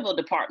get rid of a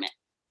department,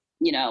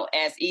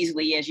 as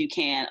easily as you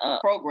can a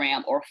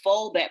program, or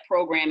fold that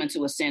program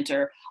into a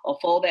center, or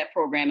fold that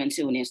program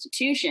into an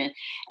institution.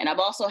 And I've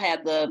also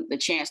had the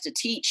chance to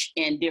teach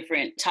in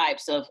different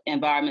types of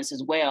environments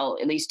as well,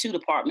 at least two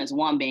departments,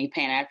 one being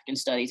Pan-African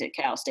Studies at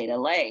Cal State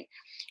LA.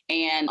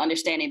 And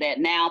understanding that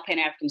now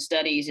Pan-African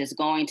Studies is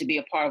going to be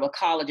a part of a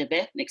College of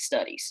Ethnic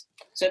Studies.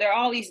 So there are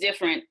all these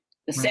different,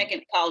 the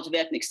second College of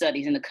Ethnic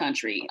Studies in the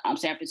country,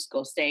 San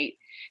Francisco State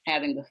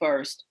having the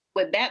first.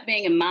 With that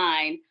being in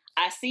mind,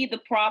 I see the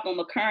problem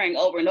occurring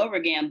over and over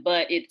again,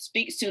 but it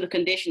speaks to the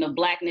condition of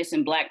Blackness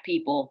and Black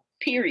people,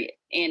 period.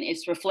 And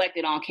it's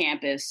reflected on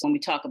campus when we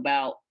talk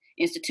about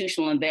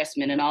institutional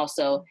investment and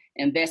also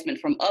investment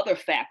from other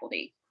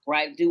faculty,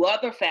 right? Do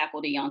other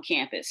faculty on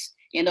campus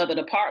in other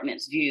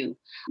departments view,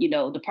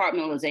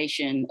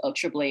 departmentalization of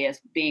AAA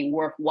as being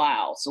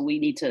worthwhile? So we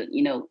need to,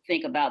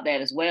 think about that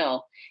as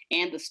well,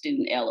 and the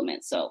student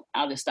element. So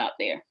I'll just stop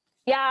there.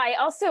 Yeah, I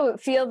also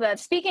feel that,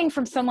 speaking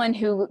from someone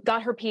who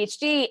got her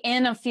PhD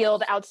in a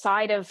field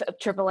outside of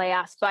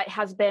AAAS, but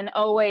has been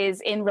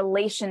always in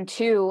relation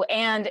to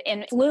and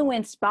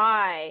influenced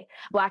by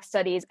Black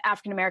studies,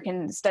 African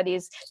American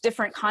studies,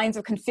 different kinds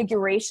of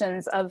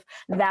configurations of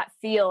that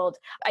field,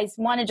 I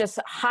want to just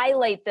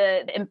highlight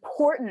the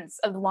importance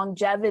of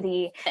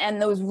longevity and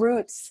those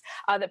roots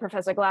that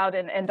Professor Glaude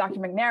and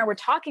Dr. McNair were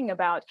talking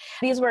about.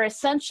 These were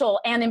essential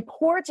and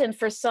important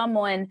for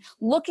someone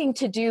looking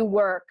to do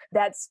work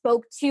that spoke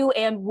to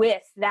and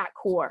with that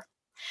core.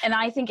 And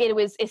I think it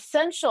was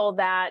essential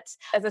that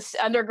as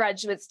an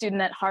undergraduate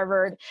student at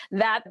Harvard,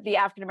 that the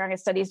African American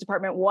Studies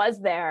department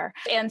was there,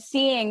 and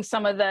seeing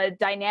some of the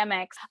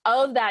dynamics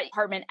of that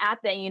department at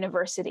the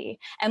university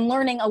and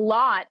learning a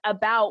lot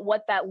about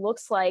what that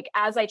looks like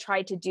as I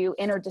tried to do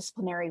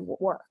interdisciplinary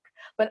work.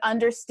 But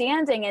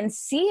understanding and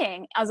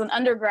seeing as an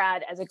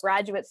undergrad, as a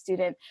graduate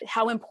student,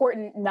 how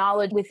important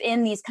knowledge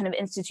within these kind of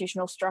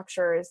institutional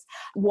structures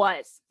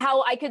was.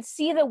 How I could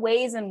see the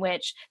ways in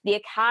which the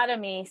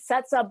academy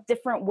sets up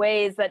different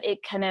ways that it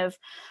kind of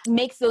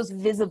makes those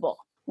visible.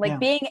 Like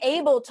being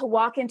able to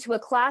walk into a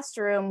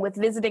classroom with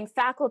visiting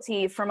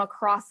faculty from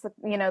across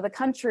the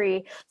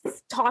country,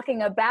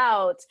 talking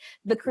about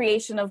the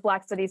creation of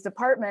Black Studies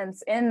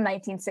departments in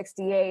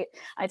 1968.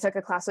 I took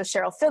a class with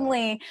Cheryl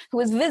Finley, who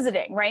was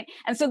visiting, right?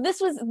 And so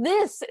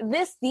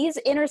these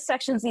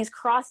intersections, these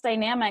cross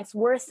dynamics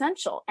were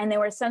essential, and they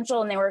were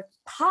essential, and they were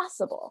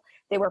possible.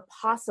 They were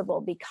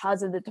possible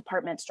because of the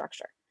department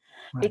structure.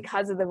 Right.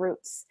 Because of the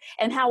roots.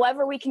 And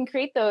however we can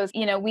create those,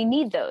 we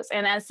need those.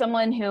 And as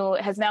someone who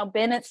has now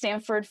been at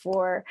Stanford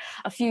for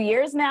a few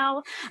years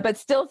now, but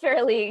still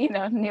fairly,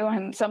 new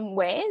in some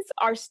ways,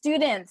 our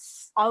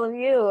students, all of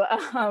you,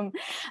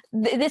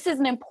 this is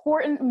an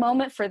important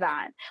moment for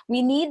that.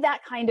 We need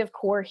that kind of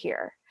core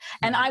here.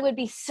 And I would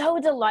be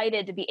so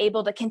delighted to be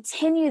able to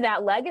continue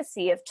that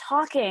legacy of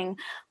talking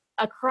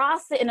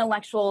across the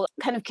intellectual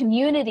kind of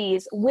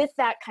communities with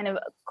that kind of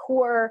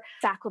core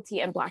faculty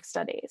in Black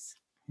studies.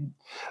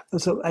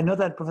 So I know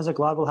that Professor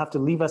Glaude will have to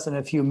leave us in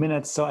a few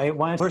minutes. So I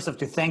wanted first off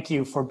to thank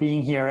you for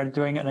being here and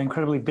during an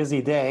incredibly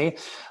busy day.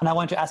 And I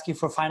wanted to ask you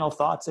for final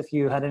thoughts, if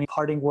you had any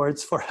parting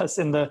words for us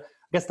in the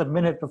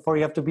minute before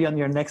you have to be on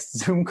your next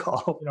Zoom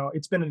call.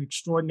 It's been an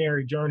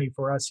extraordinary journey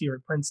for us here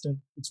at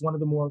Princeton. It's one of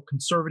the more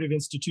conservative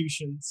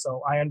institutions,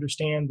 so I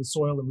understand the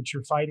soil in which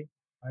you're fighting.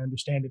 I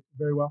understand it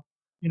very well.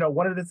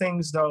 One of the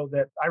things, though,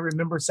 that I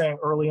remember saying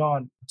early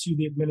on to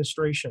the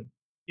administration,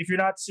 if you're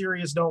not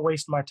serious, don't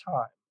waste my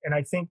time. And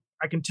I think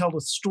I can tell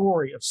the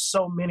story of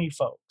so many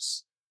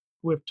folks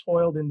who have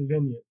toiled in the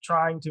vineyard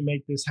trying to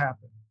make this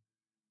happen.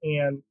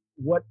 And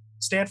what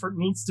Stanford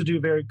needs to do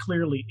very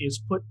clearly is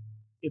put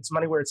its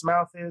money where its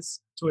mouth is,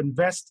 to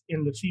invest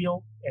in the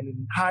field and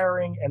in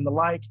hiring and the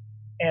like,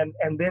 and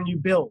then you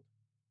build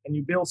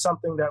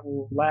something that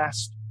will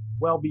last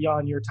well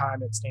beyond your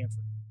time at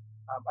Stanford.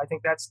 I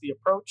think that's the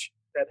approach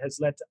that has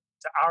led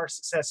to our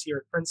success here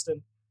at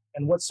Princeton.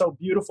 And what's so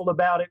beautiful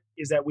about it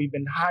is that we've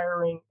been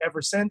hiring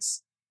ever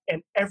since.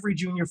 And every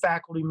junior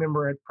faculty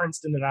member at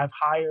Princeton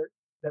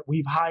that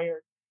we've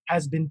hired,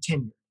 has been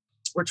tenured.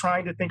 We're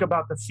trying to think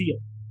about the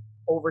field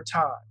over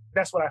time.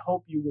 That's what I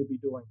hope you will be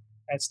doing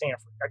at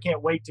Stanford. I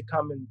can't wait to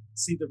come and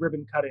see the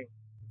ribbon cutting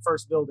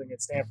first building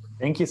at Stanford.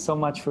 Thank you so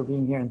much for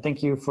being here, and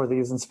thank you for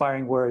these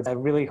inspiring words. I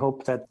really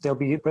hope that there'll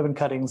be ribbon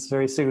cuttings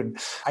very soon.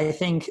 I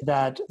think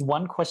that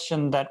one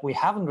question that we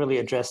haven't really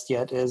addressed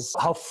yet is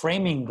how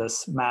framing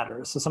this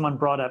matters. So someone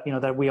brought up,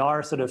 that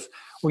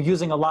we're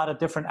using a lot of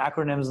different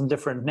acronyms and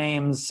different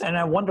names, and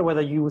I wonder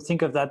whether you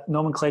think of that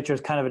nomenclature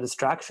as kind of a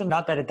distraction.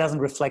 Not that it doesn't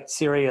reflect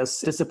serious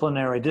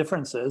disciplinary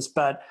differences,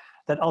 but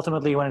that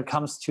ultimately when it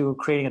comes to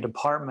creating a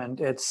department,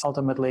 it's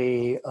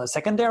ultimately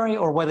secondary,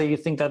 or whether you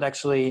think that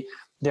actually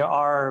there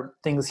are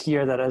things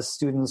here that as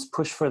students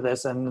push for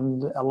this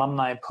and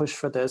alumni push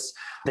for this,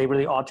 they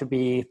really ought to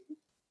be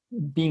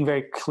being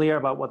very clear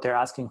about what they're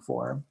asking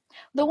for.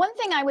 The one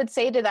thing I would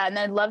say to that, and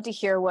I'd love to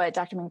hear what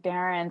Dr.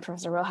 McNair and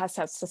Professor Rojas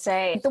has to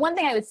say. The one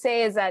thing I would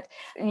say is that,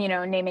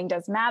 naming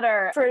does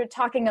matter for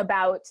talking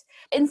about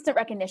instant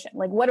recognition.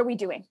 Like, what are we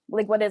doing?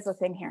 Like, what is the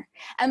thing here?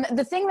 And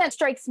the thing that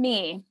strikes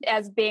me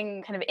as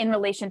being kind of in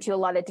relation to a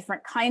lot of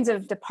different kinds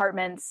of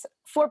departments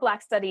for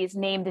Black studies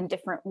named in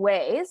different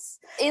ways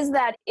is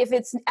that if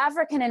it's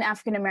African and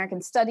African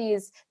American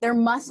studies, there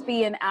must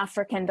be an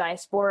African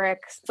diasporic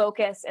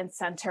focus and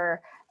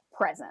center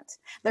present.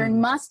 There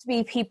must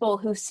be people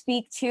who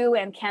speak to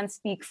and can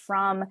speak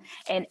from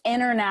an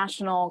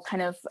international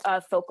kind of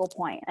focal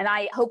point. And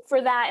I hope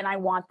for that, and I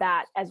want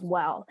that as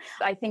well.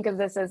 I think of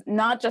this as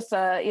not just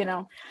a,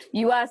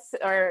 U.S.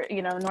 or,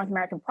 North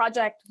American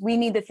project. We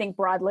need to think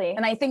broadly.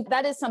 And I think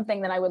that is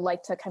something that I would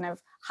like to kind of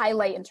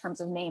highlight in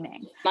terms of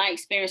naming. My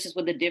experiences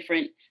with the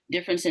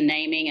difference in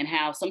naming and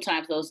how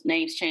sometimes those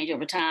names change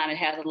over time. It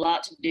has a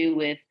lot to do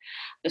with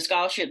the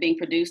scholarship being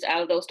produced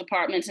out of those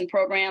departments and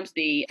programs,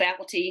 the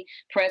faculty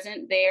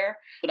present there,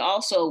 but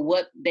also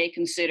what they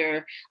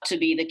consider to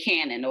be the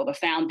canon or the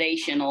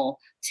foundational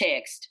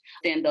text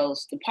in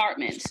those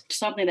departments.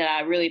 Something that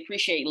I really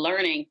appreciate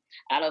learning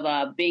out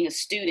of being a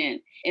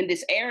student in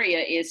this area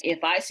is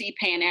if I see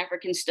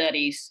Pan-African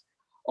studies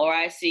or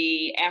I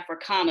see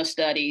Africana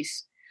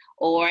studies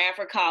or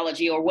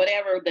Africology or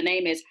whatever the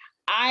name is,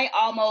 I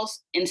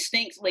almost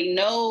instinctively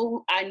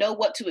know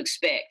what to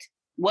expect,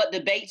 what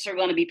debates are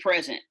going to be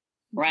present,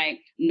 right?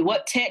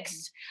 What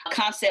text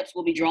concepts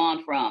will be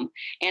drawn from.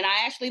 And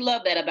I actually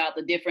love that about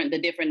the different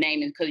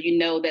naming, because you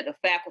know that the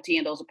faculty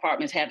in those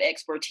departments have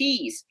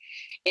expertise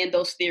in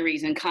those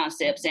theories and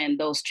concepts and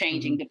those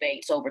changing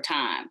debates over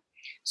time.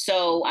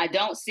 So I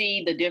don't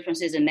see the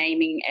differences in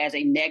naming as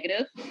a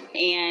negative,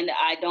 and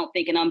I don't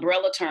think an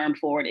umbrella term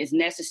for it is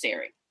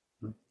necessary.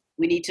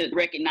 We need to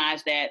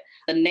recognize that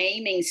the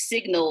naming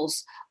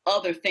signals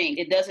other things.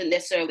 It doesn't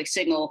necessarily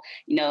signal,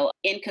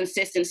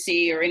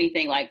 inconsistency or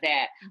anything like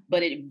that,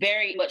 but it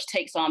very much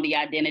takes on the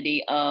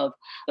identity of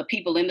the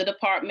people in the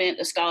department,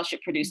 the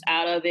scholarship produced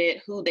out of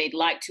it, who they'd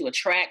like to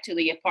attract to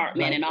the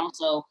department, and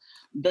also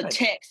the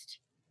text,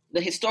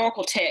 the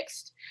historical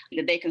text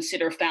that they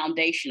consider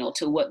foundational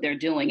to what they're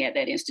doing at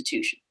that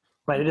institution.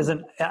 Right. It is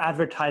an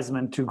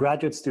advertisement to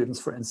graduate students,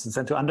 for instance,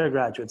 and to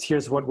undergraduates.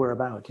 Here's what we're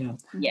about.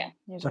 Yeah.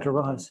 Dr.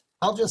 Rojas.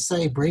 I'll just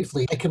say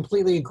briefly, I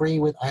completely agree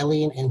with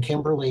Aileen and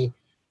Kimberly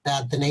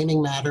that the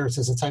naming matters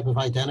as a type of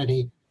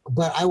identity.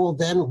 But I will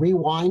then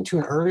rewind to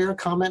an earlier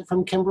comment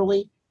from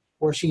Kimberly,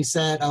 where she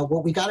said,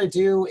 what we got to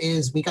do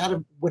is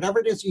whatever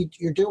it is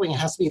you're doing, it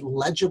has to be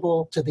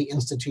legible to the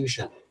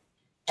institution.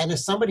 And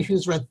as somebody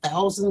who's read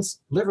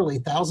literally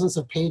thousands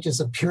of pages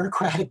of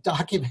bureaucratic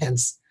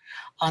documents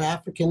on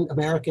African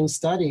American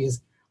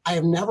studies, I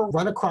have never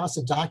run across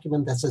a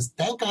document that says,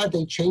 thank God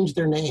they changed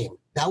their name.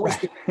 That was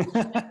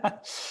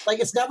like,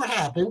 it's never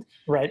happened.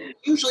 Right.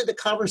 Usually the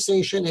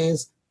conversation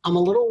is, I'm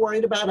a little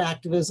worried about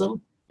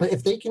activism, but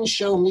if they can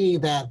show me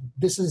that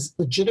this is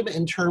legitimate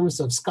in terms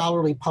of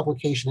scholarly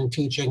publication and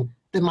teaching,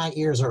 then my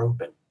ears are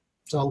open.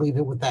 So I'll leave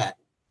it with that.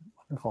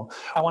 Wonderful.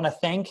 I want to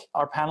thank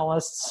our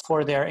panelists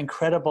for their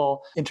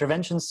incredible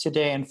interventions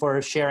today and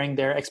for sharing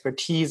their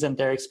expertise and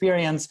their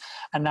experience.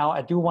 And now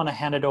I do want to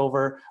hand it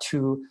over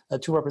to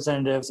two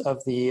representatives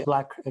of the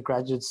Black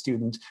Graduate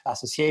Student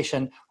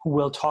Association, who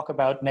will talk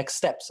about next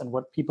steps and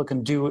what people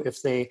can do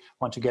if they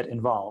want to get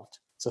involved.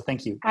 So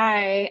thank you.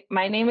 Hi,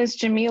 my name is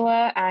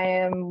Jamila. I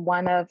am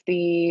one of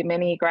the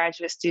many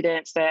graduate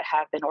students that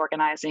have been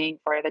organizing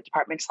for the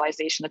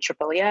departmentalization of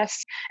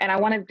AAAS. And I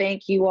want to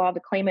thank you all,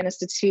 the Clayman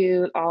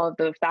Institute, all of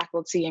the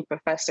faculty and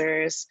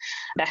professors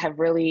that have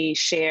really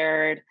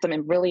shared some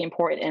really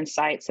important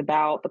insights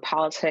about the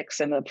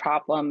politics and the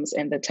problems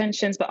and the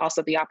tensions, but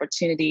also the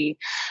opportunity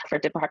for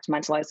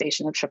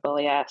departmentalization of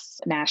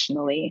AAAS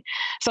nationally.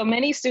 So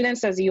many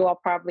students, as you all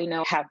probably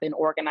know, have been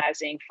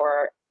organizing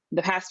for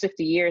the past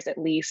 50 years at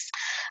least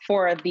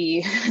for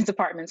the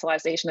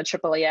departmentalization of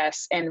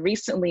AAAS. And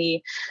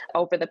recently,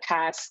 over the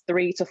past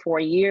 3 to 4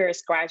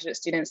 years, graduate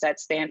students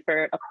at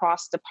Stanford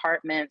across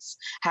departments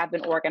have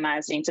been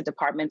organizing to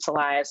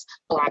departmentalize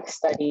Black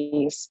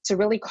studies, to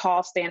really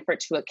call Stanford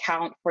to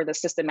account for the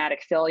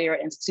systematic failure,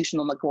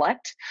 institutional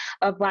neglect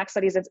of Black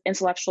studies as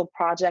intellectual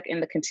project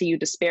and the continued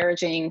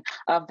disparaging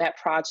of that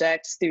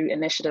project through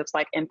initiatives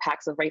like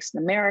Impacts of Race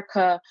in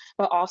America,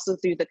 but also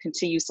through the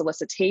continued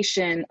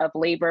solicitation of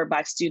labor over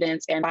by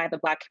students and by the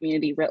Black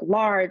community writ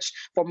large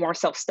for more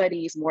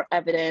self-studies, more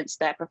evidence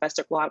that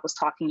Professor Glaude was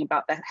talking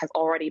about that has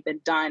already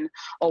been done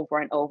over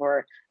and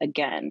over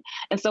again.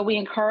 And so we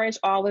encourage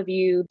all of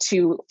you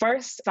to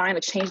first sign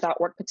a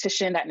change.org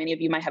petition that many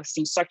of you might have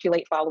seen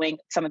circulate following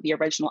some of the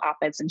original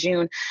op-eds in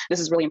June. This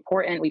is really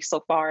important. We've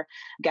so far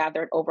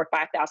gathered over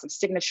 5,000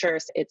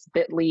 signatures. It's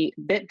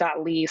bit.ly/AAS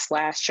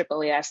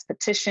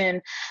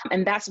petition.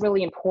 And that's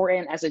really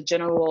important as a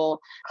general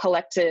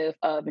collective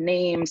of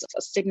names,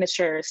 of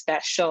signatures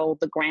that show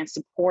the grand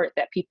support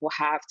that people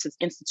have to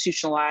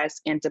institutionalize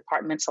and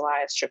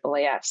departmentalize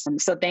AAAS.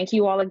 So thank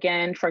you all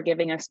again for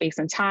giving us space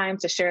and time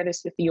to share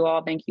this with you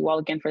all. Thank you all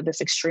again for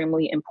this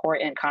extremely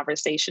important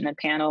conversation and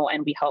panel.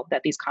 And we hope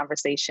that these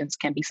conversations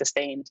can be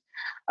sustained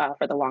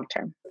for the long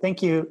term.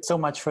 Thank you so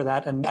much for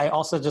that. And I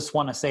also just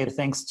want to say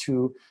thanks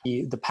to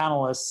the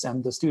panelists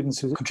and the students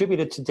who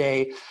contributed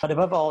today. But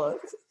above all,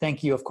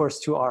 thank you, of course,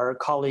 to our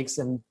colleagues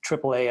in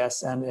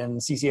AAAS and in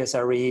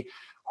CCSRE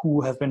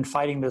who have been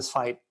fighting this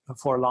fight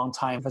for a long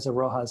time. Professor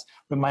Rojas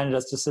reminded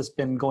us this has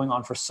been going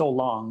on for so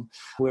long.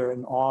 We're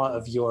in awe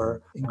of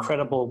your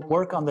incredible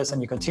work on this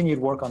and your continued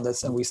work on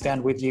this, and we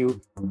stand with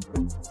you.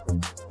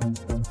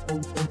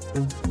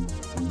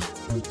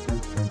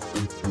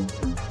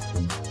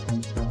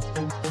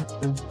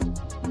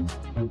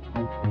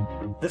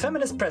 The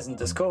Feminist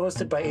Present is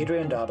co-hosted by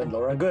Adrian Daub and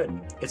Laura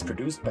Good. It's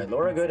produced by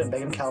Laura Good and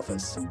Megan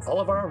Kalfas. All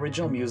of our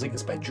original music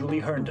is by Julie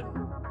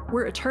Herndon.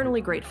 We're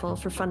eternally grateful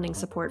for funding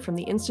support from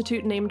the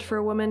Institute named for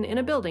a woman in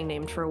a building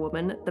named for a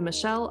woman, the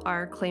Michelle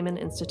R. Clayman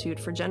Institute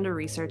for Gender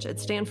Research at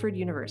Stanford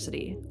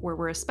University, where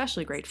we're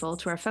especially grateful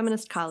to our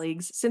feminist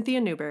colleagues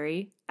Cynthia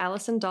Newberry,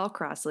 Allison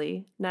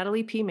Dahl-Crossley,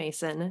 Natalie P.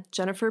 Mason,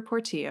 Jennifer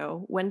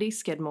Portillo, Wendy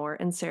Skidmore,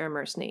 and Sarah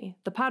Mersney.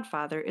 The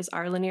podfather is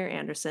R. Lanier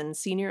Anderson,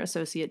 Senior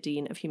Associate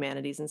Dean of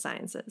Humanities and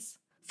Sciences.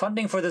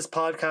 Funding for this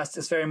podcast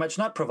is very much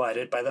not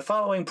provided by the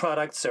following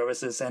products,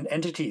 services, and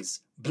entities: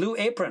 Blue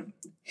Apron,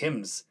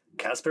 Hims,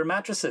 Casper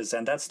Mattresses,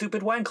 and That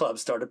Stupid Wine Club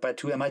started by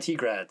 2 MIT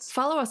grads.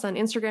 Follow us on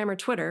Instagram or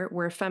Twitter.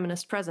 We're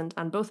Feminist Present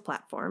on both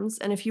platforms.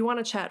 And if you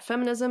want to chat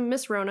feminism,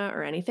 Miss Rona,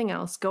 or anything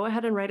else, go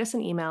ahead and write us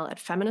an email at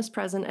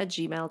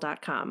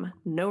feministpresent@gmail.com.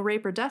 No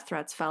rape or death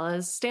threats,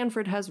 fellas.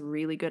 Stanford has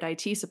really good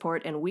IT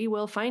support, and we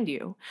will find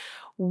you.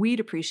 We'd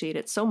appreciate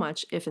it so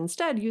much if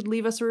instead you'd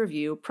leave us a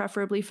review,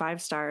 preferably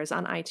 5 stars,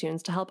 on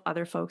iTunes to help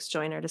other folks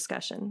join our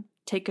discussion.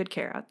 Take good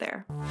care out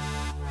there.